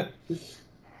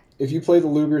 If you play the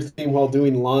Luger theme while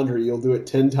doing laundry, you'll do it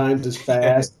 10 times as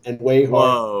fast and way harder.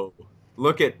 Whoa!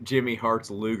 Look at Jimmy Hart's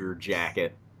Luger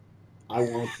jacket. I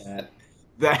want that.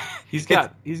 That He's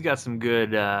got some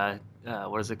good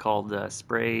what is it called?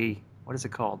 Spray. What is it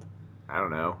called? I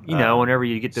don't know. You know, whenever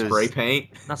you get those spray paint.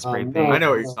 not spray No. paint, I know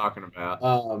what you're talking about.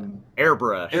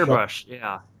 Airbrush. airbrush.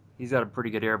 Yeah, he's got a pretty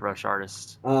good airbrush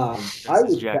artist. I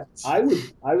his jackets.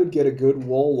 would get a good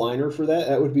wool liner for that.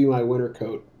 That would be my winter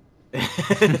coat.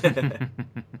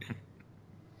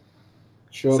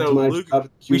 Show up So to my Luger- job, We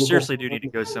cubicle. seriously do need to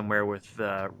go somewhere with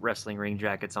wrestling ring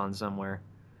jackets on somewhere.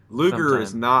 Luger is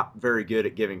sometime. not very good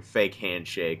at giving fake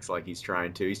handshakes like he's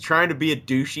trying to. He's trying to be a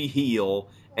douchey heel,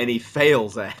 and he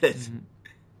fails at it. Mhm.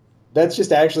 That's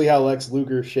just actually how Lex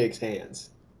Luger shakes hands.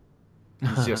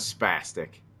 He's just spastic.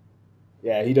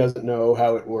 Yeah, he doesn't know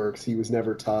how it works. He was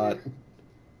never taught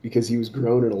because he was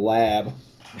grown in a lab.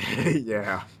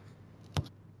 Yeah.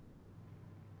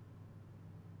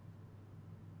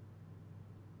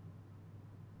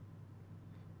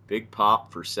 Big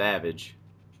pop for Savage.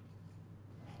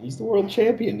 He's the world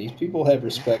champion. These people have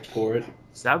respect for it.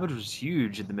 Savage was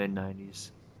huge in the mid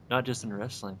 '90s, not just in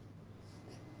wrestling.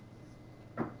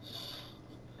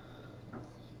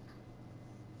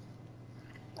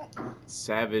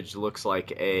 Savage looks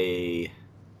like a...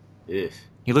 Ugh.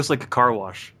 He looks like a car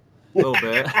wash. A little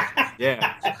bit.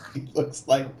 Yeah. He looks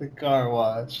like the car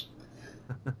wash.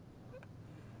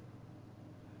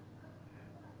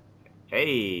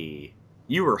 Hey,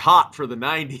 you were hot for the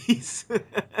 90s. I'm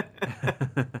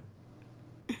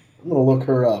going to look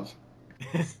her up.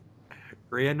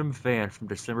 Random fan from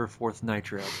December 4th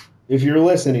Nitro. If you're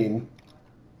listening,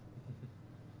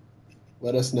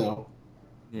 let us know.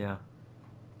 Yeah.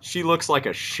 She looks like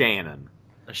a Shannon.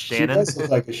 A She Shannon? does look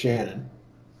like a Shannon.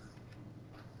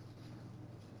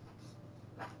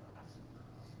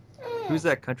 Who's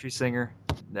that country singer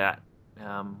that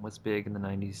was big in the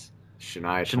 90s?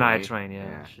 Shania Shania Twain. Twain,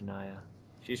 yeah. Shania.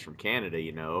 She's from Canada,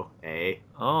 you know, eh?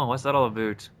 Oh, what's that all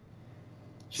about?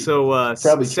 So,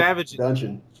 Probably Savage...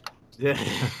 Dungeon.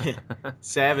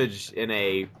 Savage in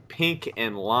a pink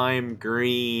and lime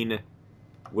green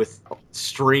with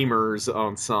streamers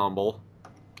ensemble.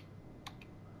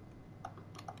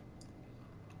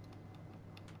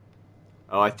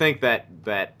 Oh, I think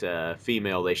that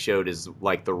female they showed is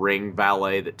like the ring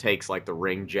valet that takes like the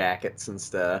ring jackets and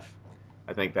stuff.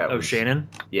 I think that Oh, was Shannon?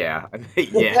 Yeah.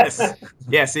 Yes.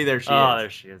 Yeah, see there she Oh, is. there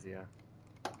she is, yeah.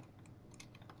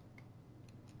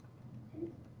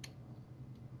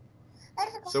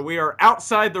 So we are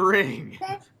outside the ring.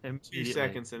 2 Immediately.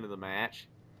 seconds into the match.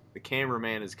 The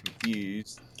cameraman is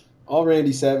confused. All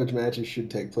Randy Savage matches should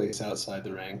take place outside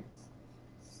the ring.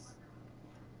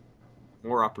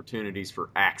 More opportunities for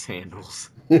axe handles.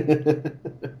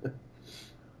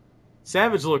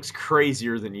 Savage looks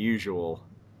crazier than usual.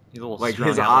 He's a little Like strung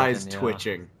his out eyes looking, yeah.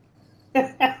 twitching.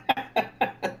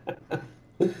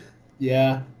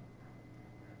 Yeah.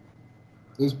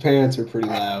 Those pants are pretty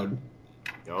loud.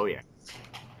 Oh yeah.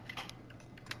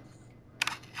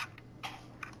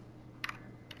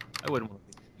 I wouldn't want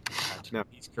to be that. No,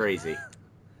 he's crazy.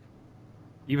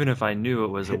 Even if I knew it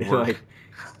was a work. Like,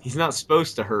 he's not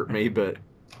supposed to hurt me, but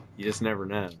you just never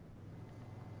know.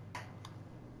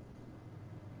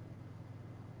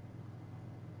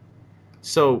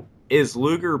 So, is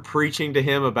Luger preaching to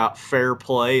him about fair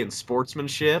play and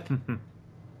sportsmanship?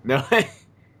 No,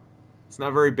 it's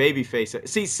not very babyface.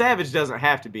 See, Savage doesn't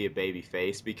have to be a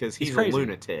babyface because he's a crazy.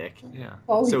 lunatic. Yeah.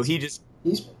 Oh, So he's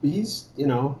he's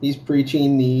he's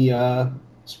preaching the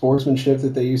sportsmanship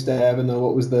that they used to have in the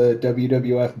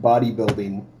WWF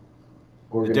bodybuilding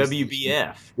organization.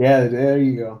 WBF. Yeah, there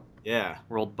you go. Yeah.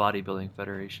 World Bodybuilding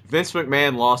Federation. Vince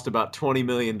McMahon lost about $20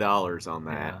 million on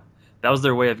that. Yeah. That was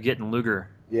their way of getting Luger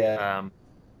Yeah.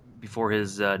 before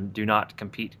his do not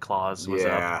compete clause was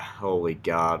Yeah, up. holy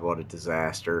God, what a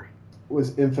disaster. It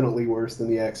was infinitely worse than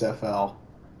the XFL.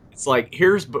 It's like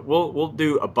we'll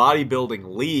do a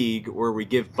bodybuilding league where we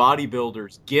give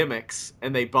bodybuilders gimmicks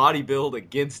and they bodybuild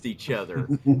against each other.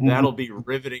 That'll be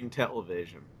riveting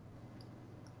television.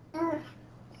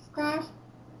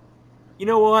 You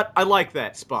know what? I like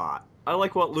that spot. I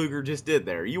like what Luger just did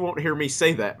there. You won't hear me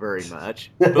say that very much,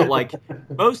 but like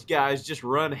most guys just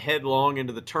run headlong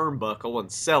into the turnbuckle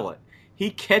and sell it.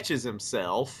 He catches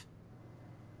himself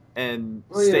and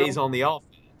stays on the offense.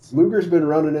 Luger's been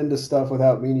running into stuff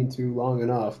without meaning to long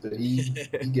enough that he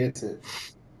gets it.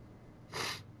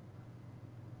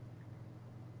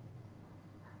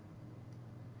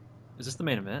 Is this the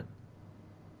main event?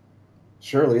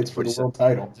 Surely it's for the world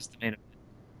title. Is this the main event?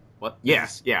 What?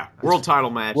 Yes, yeah. World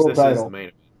title match. World This is title. the main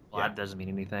event. Well, Yeah. that doesn't mean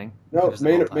anything. No, It's the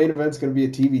main world title. event's going to be a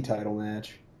TV title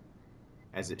match.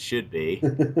 As it should be.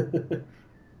 Tell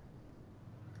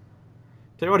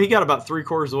you what, he got about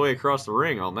 3/4 of the way across the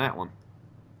ring on that one.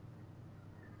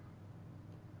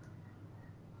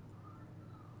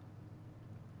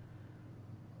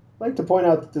 I'd like to point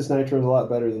out that this Nitro is a lot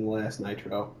better than the last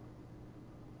Nitro.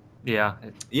 Yeah.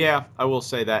 Yeah, I will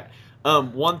say that.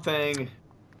 One thing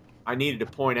I needed to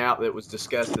point out that was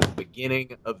discussed at the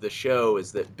beginning of the show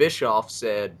is that Bischoff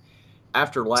said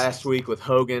after last week with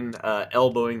Hogan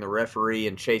elbowing the referee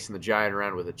and chasing the Giant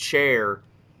around with a chair,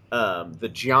 the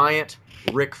Giant,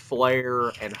 Ric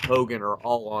Flair, and Hogan are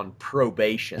all on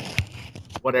probation,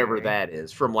 whatever that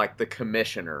is, from like the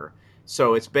commissioner.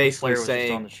 So it's basically Flair was saying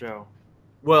just on the show.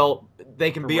 well,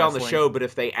 they can For be on the wrestling. show, but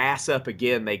if they ass up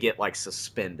again, they get like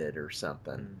suspended or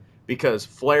something. Mm. Because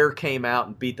Flair came out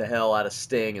and beat the hell out of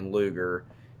Sting and Luger,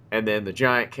 and then the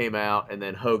Giant came out, and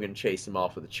then Hogan chased him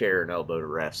off with a chair and elbowed a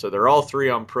ref. So they're all three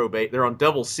on probation. They're on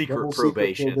double secret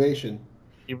probation.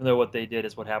 Even though what they did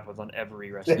is what happens on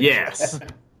every wrestling show. Yes,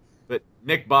 but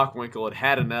Nick Bockwinkel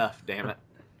had enough. Damn it.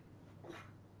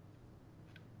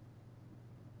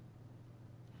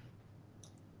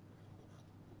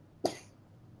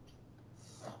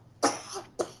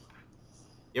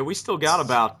 Yeah, we still got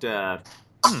about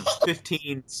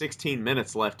 15, 16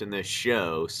 minutes left in this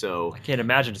show, so I can't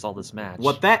imagine it's all this match.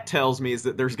 what that tells me is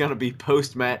that there's going to be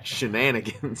post-match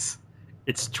shenanigans.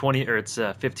 It's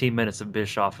 15 minutes of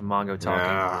Bischoff and Mongo talking.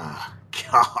 Ah,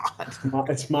 God.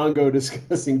 It's Mongo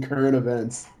discussing current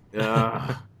events.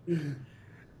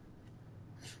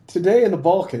 Today in the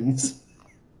Balkans.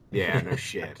 Yeah, no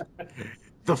shit.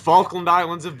 The Falkland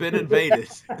Islands have been invaded.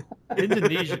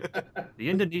 The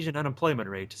Indonesian unemployment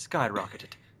rate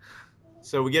skyrocketed.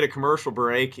 So we get a commercial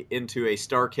break into a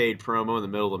Starrcade promo in the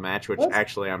middle of the match, which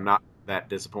actually I'm not that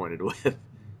disappointed with.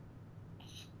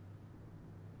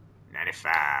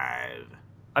 95.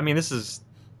 I mean, this is,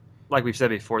 like we've said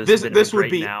before, This would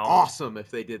would be awesome if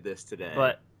they did this today.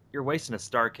 But you're wasting a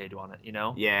Starrcade on it, you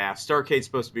know? Yeah, Starrcade's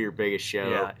supposed to be your biggest show.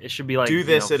 Yeah, it should be like Do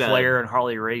this at Flair and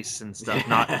Harley Race and stuff,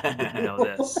 not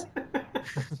this.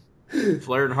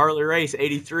 Flair and Harley Race,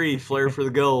 83, Flair for the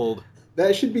gold.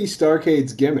 That should be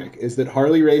Starrcade's gimmick, is that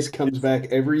Harley Race comes back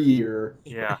every year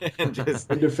Yeah. and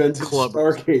just and defends his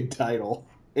Starrcade title,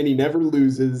 and he never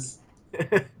loses.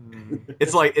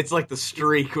 It's like the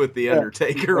streak with the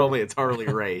Undertaker, only it's Harley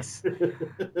Race.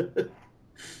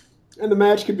 And the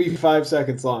match could be 5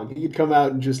 seconds long. He could come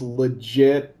out and just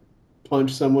legit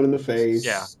punch someone in the face.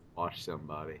 Yeah. Watch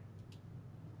somebody.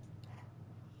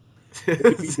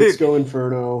 Disco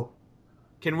Inferno.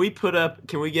 Can we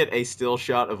get a still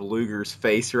shot of Luger's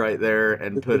face right there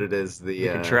and put it as the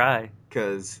You can try.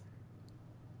 because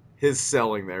his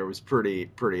selling there was pretty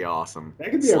awesome.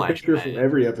 That could be our picture Mad. from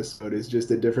every episode, is just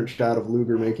a different shot of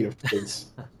Luger making a face.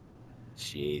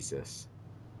 Jesus.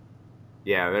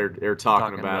 Yeah, they're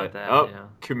talking about it. that, Oh, yeah.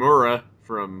 Kimura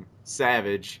from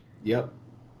Savage Yep.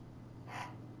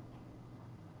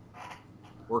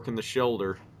 working the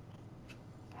shoulder.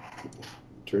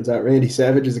 Turns out Randy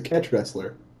Savage is a catch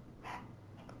wrestler.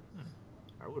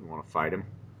 I wouldn't want to fight him.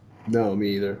 No,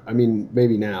 me either. I mean,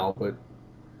 maybe now, but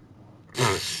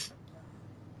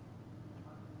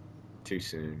Too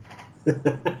soon.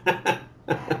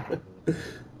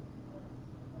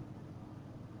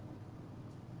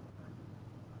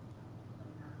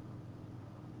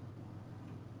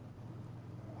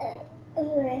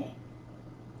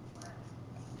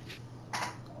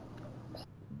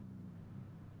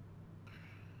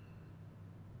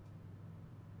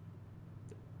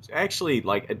 Actually,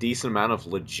 like a decent amount of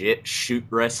legit shoot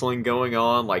wrestling going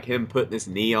on, like him putting his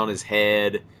knee on his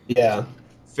head, yeah.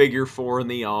 figure four in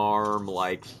the arm,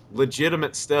 like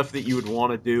legitimate stuff that you would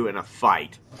want to do in a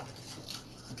fight.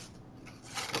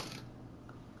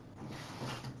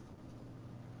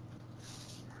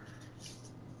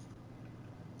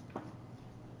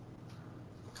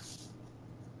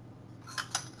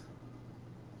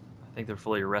 I think they're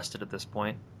fully arrested at this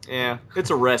point. Yeah, it's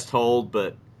a rest hold,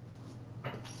 but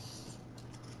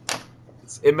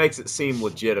it makes it seem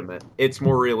legitimate. It's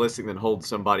more realistic than holding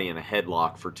somebody in a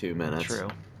headlock for 2 minutes. True.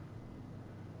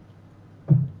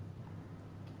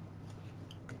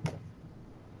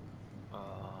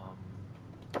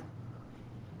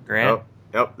 Grant?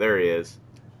 Oh, there he is.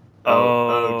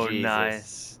 Oh,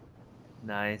 Jesus.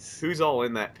 Nice. Who's all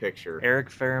in that picture? Eric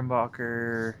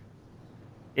Fehrenbacher.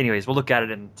 Anyways, we'll look at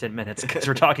it in 10 minutes because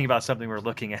we're talking about something we're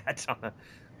looking at on the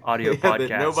audio podcast.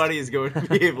 That nobody is going to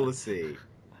be able to see.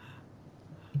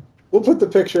 We'll put the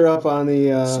picture up on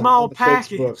the Small on the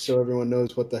package. Facebook so everyone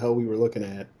knows what the hell we were looking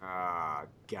at. Ah,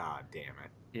 god damn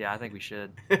Yeah, I think we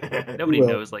should. it. Nobody will.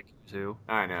 knows like who.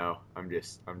 I know. I'm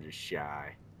just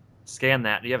shy. Scan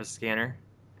that. Do you have a scanner?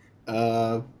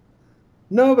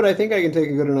 No, but I think I can take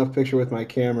a good enough picture with my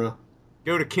camera.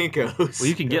 Go to Kinko's. Well,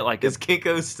 you can get like Is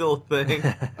Kinko's still a thing?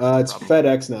 It's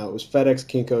FedEx now. It was FedEx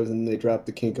Kinko's, and they dropped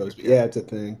the Kinko's. But yeah, it's a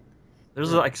thing.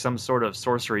 There's like some sort of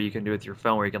sorcery you can do with your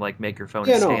phone where you can like make your phone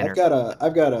Yeah, a no, scanner.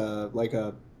 I've got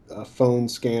a phone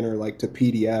scanner like to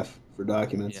PDF for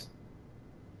documents. Yeah.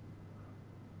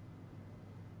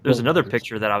 There's Well, another there's-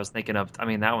 picture that I was thinking of. I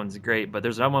mean, that one's great, but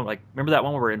there's another one like remember that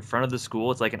one where we're in front of the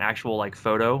school? It's like an actual like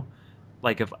photo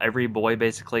Like of every boy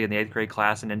basically in the 8th grade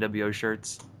class in NWO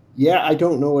shirts. Yeah, I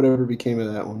don't know whatever became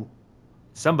of that one.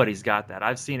 Somebody's got that.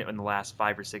 I've seen it in the last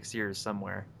 5 or 6 years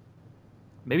somewhere.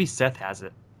 Maybe Seth has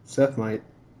it. Seth might.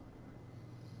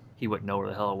 He wouldn't know where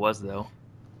the hell it was though.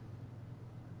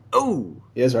 Oh,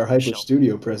 He has our Hyper Shelton.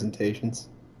 Studio presentations.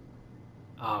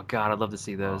 Oh God, I'd love to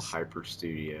see those. Hyper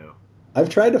Studio. I've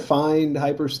tried to find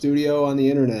Hyper Studio on the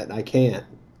internet, and I can't.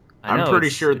 I know, I'm pretty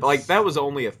it's- sure it's- like that was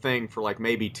only a thing for like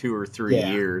maybe 2 or 3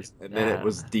 Yeah. years, and then Yeah. it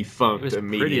was It defunct was pretty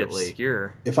immediately.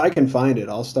 obscure. If I can find it,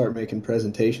 I'll start making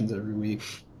presentations every week.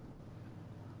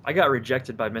 I got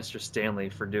rejected by Mr. Stanley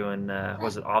for doing,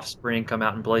 was it Offspring come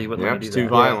out and play? He wouldn't Yep, let me it's do too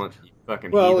that. violent. You fucking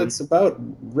Well, heathen. it's about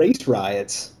race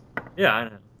riots. Yeah, I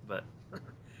know, but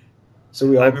So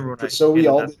we I all, remember when so I we handed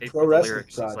all that did paper pro with the wrestling lyrics,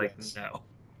 it's projects. like, no.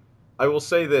 I will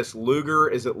say this: Luger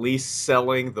is at least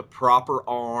selling the proper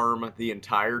arm the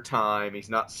entire time. He's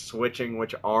not switching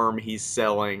which arm he's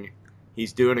selling.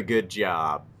 He's doing a good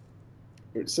job.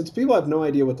 Since people have no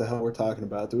idea what the hell we're talking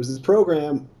about, there was this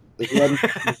program that we had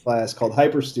in class called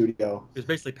Hyper Studio. It was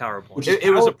basically PowerPoint. Which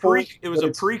It was a PowerPoint, it was but a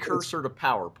it's- precursor to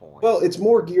PowerPoint. Well, it's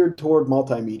more geared toward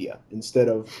multimedia instead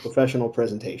of professional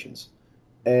presentations.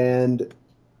 And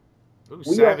Ooh,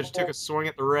 we Savage all- took a swing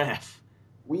at the ref.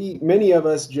 many of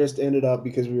us just ended up,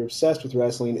 because we were obsessed with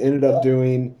wrestling, ended up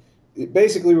doing,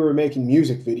 basically we were making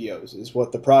music videos is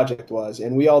what the project was.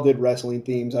 And we all did wrestling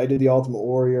themes. I did the Ultimate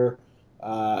Warrior.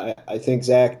 I think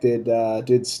Zach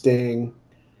did Sting.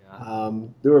 Yeah.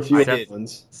 There were a few I other did.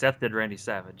 ones. Seth did Randy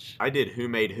Savage. I did Who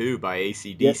Made Who by Yes,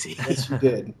 AC/DC. yes, you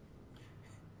did.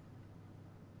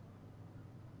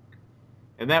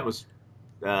 And that was,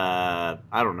 I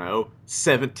don't know,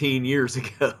 17 years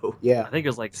ago. Yeah. I think it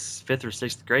was like 5th or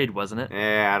 6th grade, wasn't it?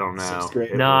 I don't know. Sixth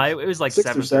grade. No, it was like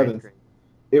 6th or 7th or 8th 7th. grade.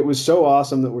 It was so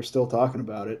awesome that we're still talking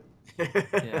about it.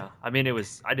 Yeah, I mean,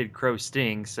 I did Crow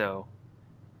Sting, so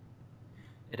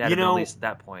it had You to be know- at least at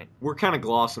that point. We're kind of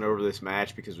glossing over this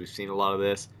match because we've seen a lot of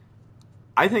this.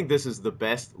 I think this is the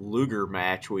best Luger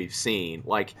match we've seen.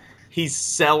 Like, he's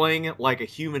selling like a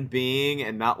human being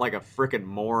and not like a freaking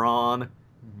moron.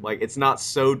 Like, it's not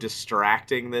so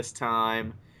distracting this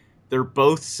time. They're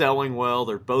both selling well.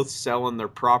 They're both selling their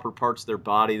proper parts of their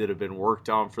body that have been worked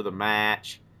on for the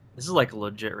match. This is like a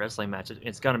legit wrestling match.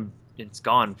 It's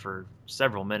gone for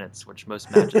several minutes, which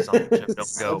most matches on the show don't go.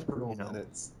 Several You know.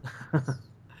 minutes.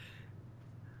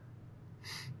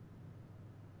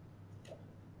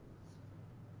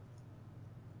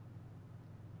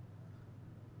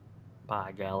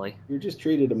 By golly. You just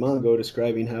treated a Mongo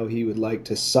describing how he would like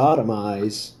to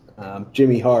sodomize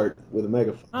Jimmy Hart with a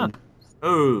megaphone. Huh.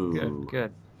 Oh,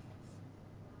 Good.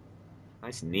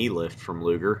 Nice knee lift from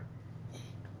Luger.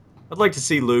 I'd like to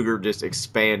see Luger just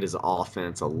expand his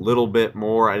offense a little bit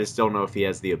more. I just don't know if he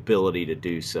has the ability to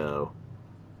do so.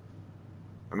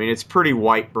 I mean, it's pretty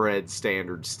white bread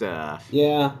standard stuff.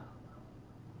 Yeah.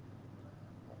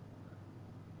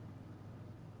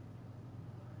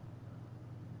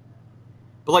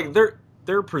 But like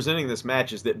they're presenting this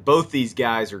match is that both these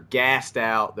guys are gassed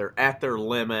out, they're at their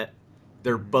limit,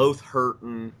 they're both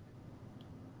hurting.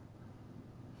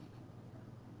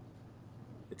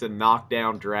 It's a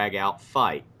knockdown, drag out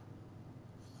fight.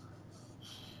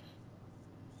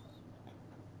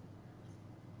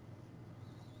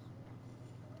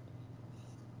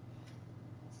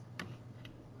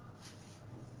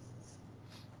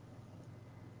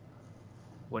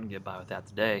 Wouldn't get by with that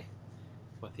today.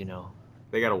 With,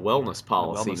 They got a wellness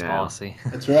policy wellness now. policy.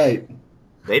 That's right.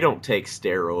 They don't take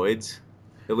steroids.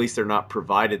 At least they're not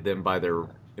provided them by their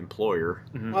employer.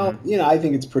 Mhm. Well, I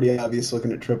think it's pretty obvious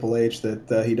looking at Triple H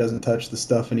that he doesn't touch the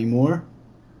stuff anymore.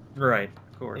 Right,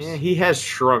 of course. Yeah, he has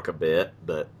shrunk a bit,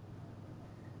 but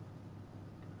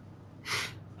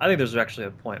I think there's actually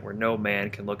a point where no man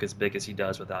can look as big as he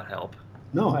does without help.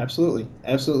 No, absolutely.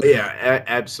 Absolutely. yeah,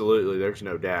 absolutely. There's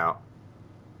no doubt.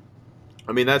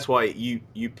 I mean, that's why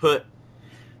you put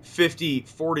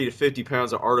 40 to 50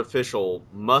 pounds of artificial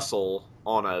muscle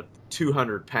on a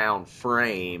 200-pound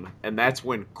frame, and that's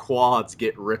when quads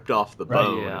get ripped off the Right,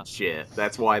 bone yeah. and shit.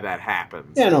 That's why that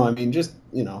happens. Yeah, no, I mean, just,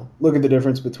 look at the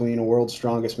difference between a world's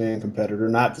strongest man competitor.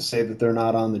 Not to say that they're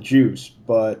not on the juice,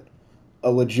 but a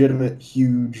legitimate,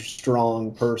 huge,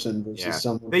 strong person versus Yeah.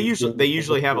 someone. They who's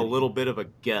usually have a pretty. little bit of a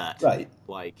gut. Right,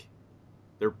 Like,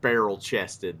 they're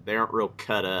barrel-chested. They aren't real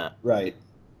cut up. right.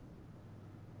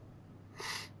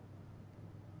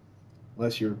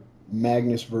 Unless you're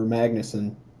Magnus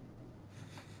Magnuson.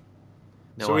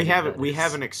 No So we idea have what that we is.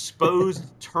 have an exposed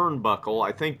turnbuckle.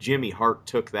 I think Jimmy Hart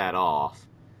took that off.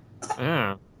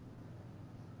 Yeah.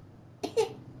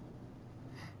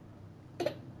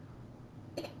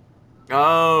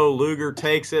 Oh, Luger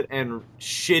takes it and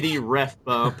shitty ref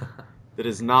bump that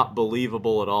is not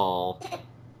believable at all.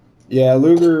 Yeah,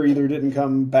 Luger either didn't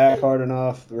come back hard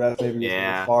enough, the ref maybe was a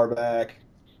Yeah. little far back.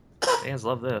 Fans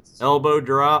love this. Elbow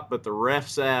drop, but the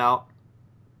ref's out.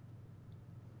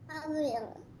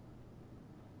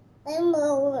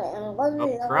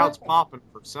 Oh, crowd's popping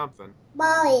for something.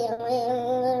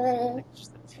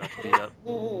 Just stuff beat up.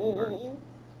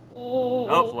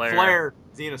 Oh, Flair.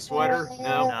 Is he in a sweater?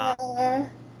 No. Nah.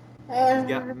 He's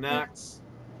got nuts.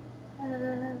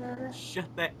 Shut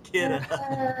that kid up.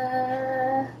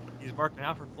 He's marking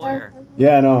out for Flair.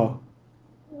 Yeah, no.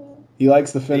 He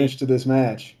likes the finish to this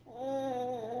match.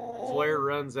 Flair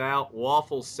runs out.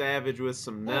 Waffle Savage with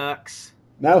some knucks.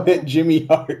 Now hit Jimmy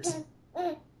Hart.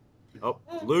 Oh,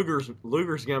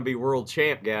 Luger's gonna be world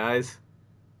champ, guys.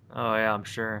 Oh yeah, I'm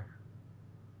sure.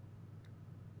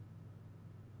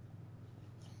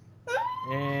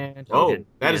 And Oh, Hogan,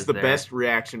 that he is the there. best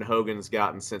reaction Hogan's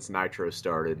gotten since Nitro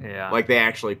started. Yeah. Like they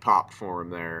actually popped for him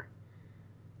there.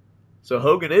 So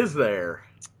Hogan is there.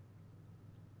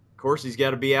 Of course, he's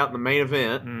got to be out in the main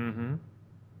event. Mm-hmm.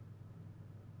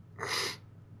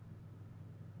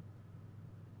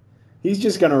 He's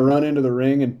just going to run into the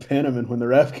ring and pin him, and when the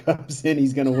ref comes in,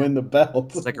 he's going to win the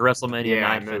belt. It's like a WrestleMania Yeah,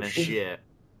 9 no finish. shit.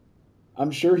 I'm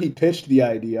sure he pitched the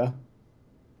idea.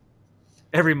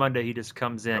 Every Monday he just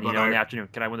comes in, How in about the I- afternoon.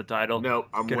 Can I win the title? No,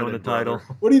 I'm Can I win winning the title?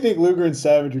 brother. What do you think Luger and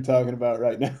Savage are talking about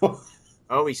right now?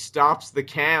 Oh, he stops the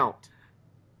count.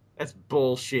 That's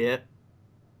bullshit.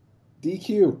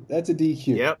 DQ. That's a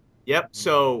DQ. Yep.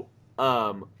 So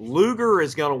Luger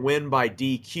is going to win by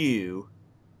DQ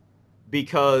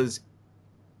because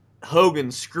Hogan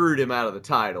screwed him out of the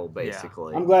title,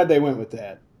 basically. I'm glad they went with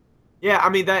that. Yeah, I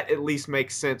mean, that at least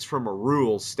makes sense from a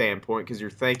rules standpoint because you're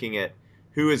thinking it,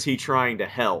 who is he trying to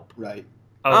help? Right.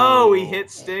 Oh, he hit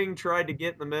Sting, tried to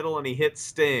get in the middle, and he hit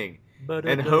Sting.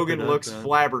 And Hogan looks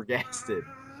flabbergasted.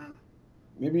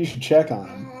 Maybe you should check on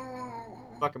him.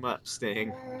 Fuck him up,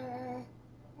 Sting.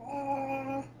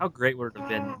 How great would it have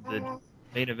been the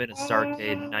main event of Starrcade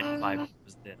in 95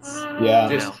 was this? Yeah.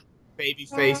 You Just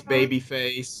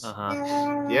babyface.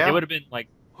 Uh-huh. Yeah. It would have been like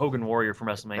Hogan Warrior from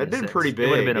WrestleMania That'd been 6. pretty It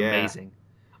would have big, been yeah. amazing.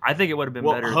 I think it would have been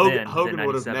Well, better Hogan than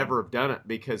would have 97. never have done it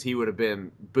because he would have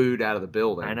been booed out of the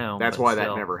building. I know, That's but why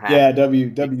still. that never happened.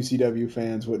 Yeah, WCW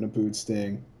fans wouldn't have booed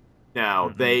Sting.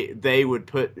 No, they would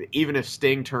put, even if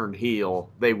Sting turned heel,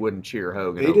 they wouldn't cheer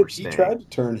Hogan They over did. He Sting. tried to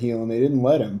turn heel, and they didn't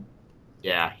let him.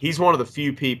 Yeah, he's one of the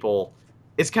few people.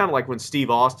 It's kind of like when Steve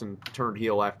Austin turned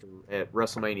heel at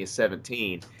WrestleMania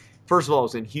 17. First of all, it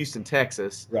was in Houston,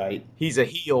 Texas. Right. He's a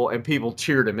heel, and people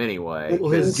cheered him anyway.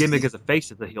 Well, his gimmick as a face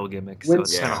is the heel gimmick, so When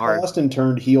it's Yeah. kind of hard. Austin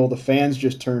turned heel, the fans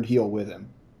just turned heel with him.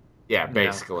 Yeah,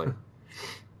 basically.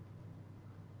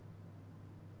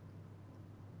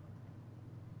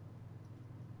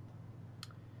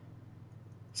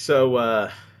 So,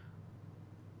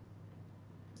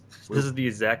 This is the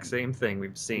exact same thing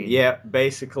we've seen. yeah,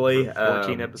 basically. For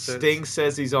 14 episodes. Sting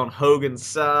says he's on Hogan's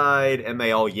side, and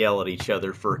they all yell at each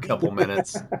other for a couple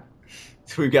minutes.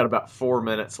 So we've got about 4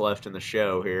 minutes left in the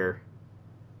show here.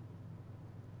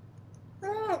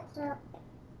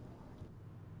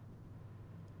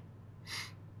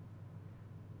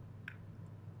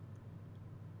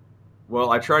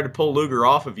 Well, I tried to pull Luger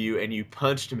off of you, and you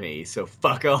punched me, so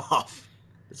fuck off.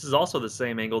 This is also the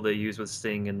same angle they used with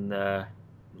Sting in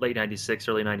late 96,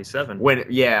 early 97.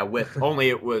 With only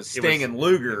it was Sting was- and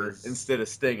Luger it was- instead of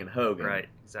Sting and Hogan. Right,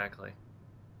 exactly.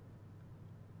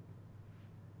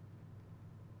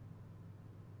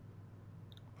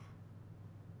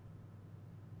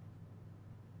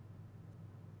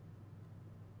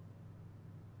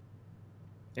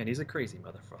 And he's a crazy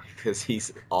motherfucker. Because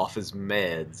he's off his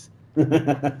meds.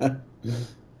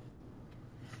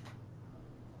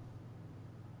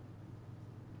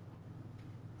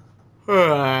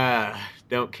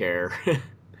 Don't care.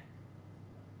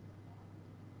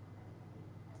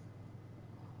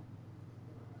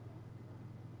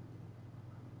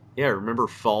 Yeah, remember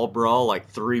Fall Brawl like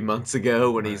 3 months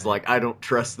ago when he's like, I don't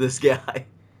trust this guy?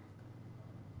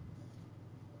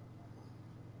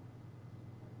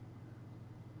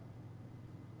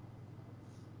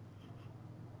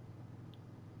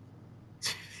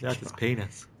 That's his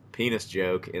penis. Penis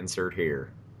joke, insert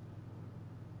here.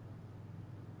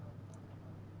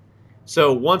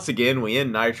 So once again, we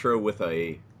end Nitro with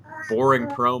a boring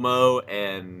promo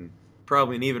and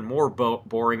probably an even more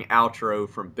boring outro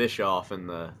from Bischoff and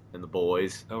the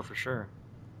boys. Oh, for sure.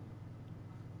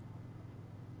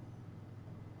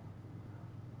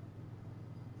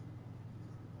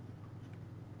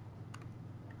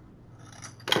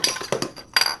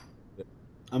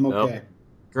 I'm okay.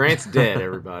 Grant's dead,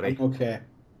 everybody. Okay.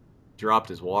 Dropped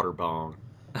his water bong.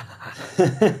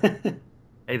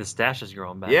 Hey, the stash is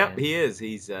growing back. Yep, in. he is.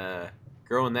 He's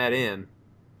growing that in.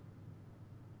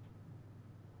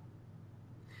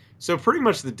 So pretty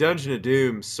much the Dungeon of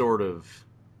Doom sort of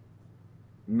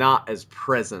not as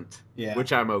present, Yeah.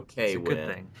 which I'm okay It's a with. good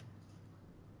thing.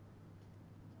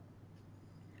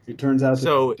 It turns out that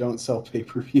So- they don't sell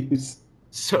pay-per-views.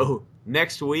 So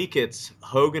next week it's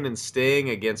Hogan and Sting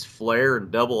against Flair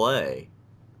and Double A.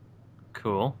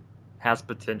 Cool. Has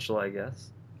potential, I guess.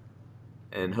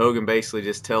 And Hogan basically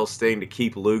just tells Sting to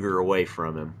keep Luger away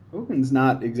from him. Hogan's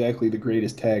not exactly the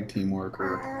greatest tag team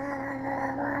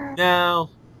worker. No.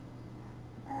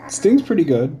 Sting's pretty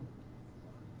good.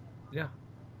 Yeah.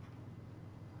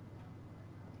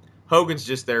 Hogan's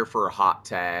just there for a hot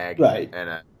tag, Right. and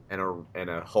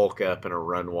a Hulk up and a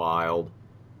run wild.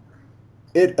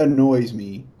 It annoys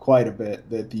me quite a bit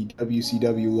that the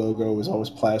WCW logo is always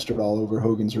plastered all over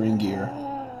Hogan's ring gear.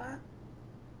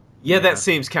 Yeah, that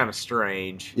seems kind of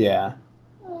strange. Yeah.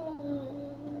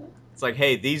 It's like,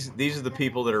 hey, these are the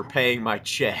people that are paying my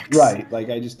checks. Right. Like,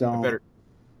 I just don't. Better.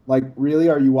 Like, really,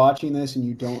 are you watching this and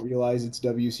you don't realize it's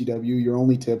WCW? Your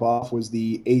only tip-off was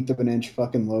the 1/8 of an inch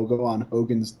fucking logo on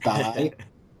Hogan's thigh?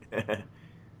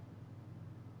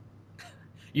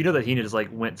 You know that he just like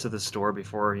went to the store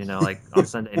before, like on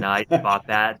Sunday night, bought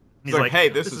that. He's like, hey,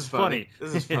 this is funny.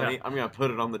 funny. This is funny. Yeah. I'm gonna put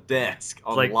it on the desk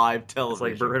on like- live It's television.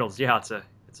 like Burt Reynolds. Yeah, it's a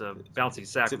bouncy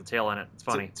sack It's a- with a tail in it. It's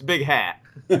funny. It's a big hat.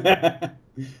 I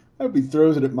hope he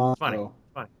throws it at Mongo. Funny.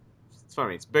 It's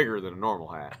funny. It's bigger than a normal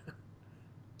hat.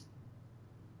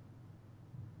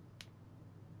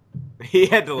 He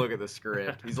had to look at the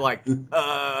script. He's like,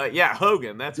 yeah,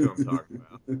 Hogan. That's who I'm talking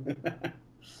about.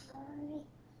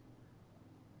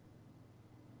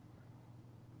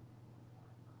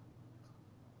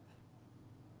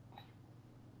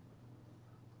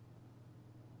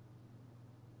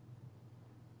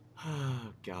 Oh,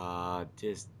 God.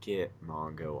 Just get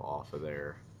Mongo off of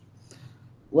there.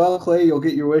 Well, Clay, you'll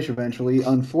get your wish eventually.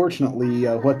 Unfortunately,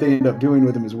 what they end up doing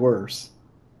with him is worse.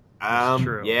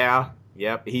 True. Yeah.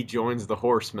 Yep. He joins the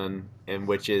Horsemen, and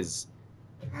which is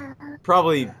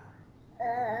probably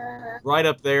right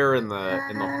up there in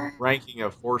the ranking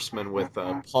of Horsemen with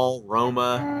Paul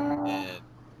Roma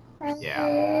and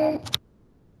yeah.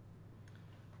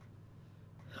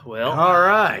 Well, All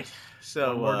right.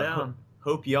 So one more down.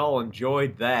 hope y'all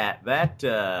enjoyed that. That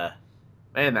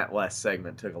man, that last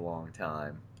segment took a long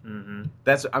time. Mm-hmm.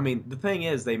 The thing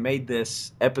is, they made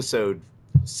this episode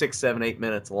 6, 7, 8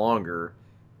 minutes longer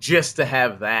just to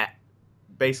have that,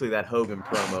 basically that Hogan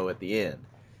promo at the end.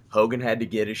 Hogan had to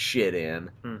get his shit in.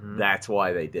 Mm-hmm. That's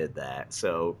why they did that.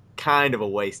 So kind of a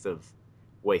waste of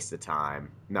time.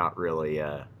 Not really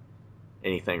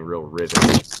anything real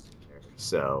riveting.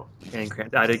 So And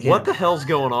Grant died again. what the hell's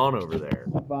going on over there?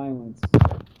 Violence.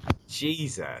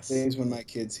 Jesus. Days when my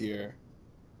kid's here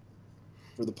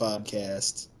for the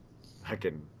podcast. I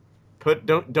can put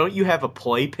don't you have a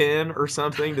playpen or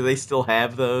something? Do they still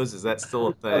have those? Is that still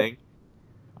a thing?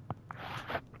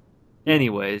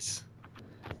 Anyways,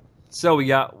 so we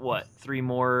got what? 2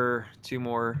 more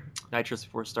Nitros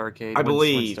before Starrcade. I When's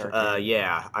believe. Starrcade?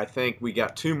 Yeah, I think we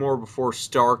got 2 more before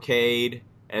Starrcade,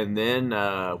 and then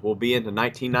we'll be into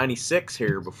 1996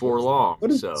 here before long. What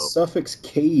does So the suffix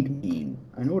 "cade" mean?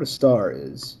 I know what a star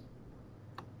is.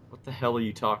 what the hell are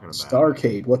you talking about?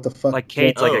 Starcade. What the fuck? Like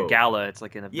Cade's like Oh. a gala. It's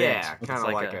like an event. Yeah, It's kind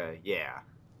of like a yeah,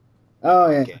 Oh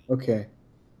yeah. Okay. Okay.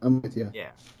 I'm with you. yeah.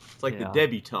 It's like Yeah. the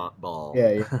debutante ball. Yeah.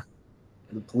 Yeah.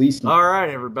 The police. All right,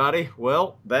 everybody.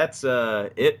 Well, that's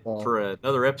it Ball. for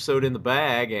another episode in the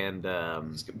bag. And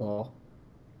Basketball.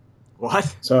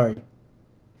 what? Sorry.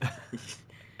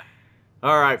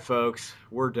 All right, folks.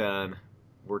 We're done.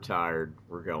 We're tired.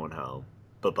 We're going home.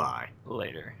 Bye-bye.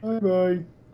 Later. Bye bye.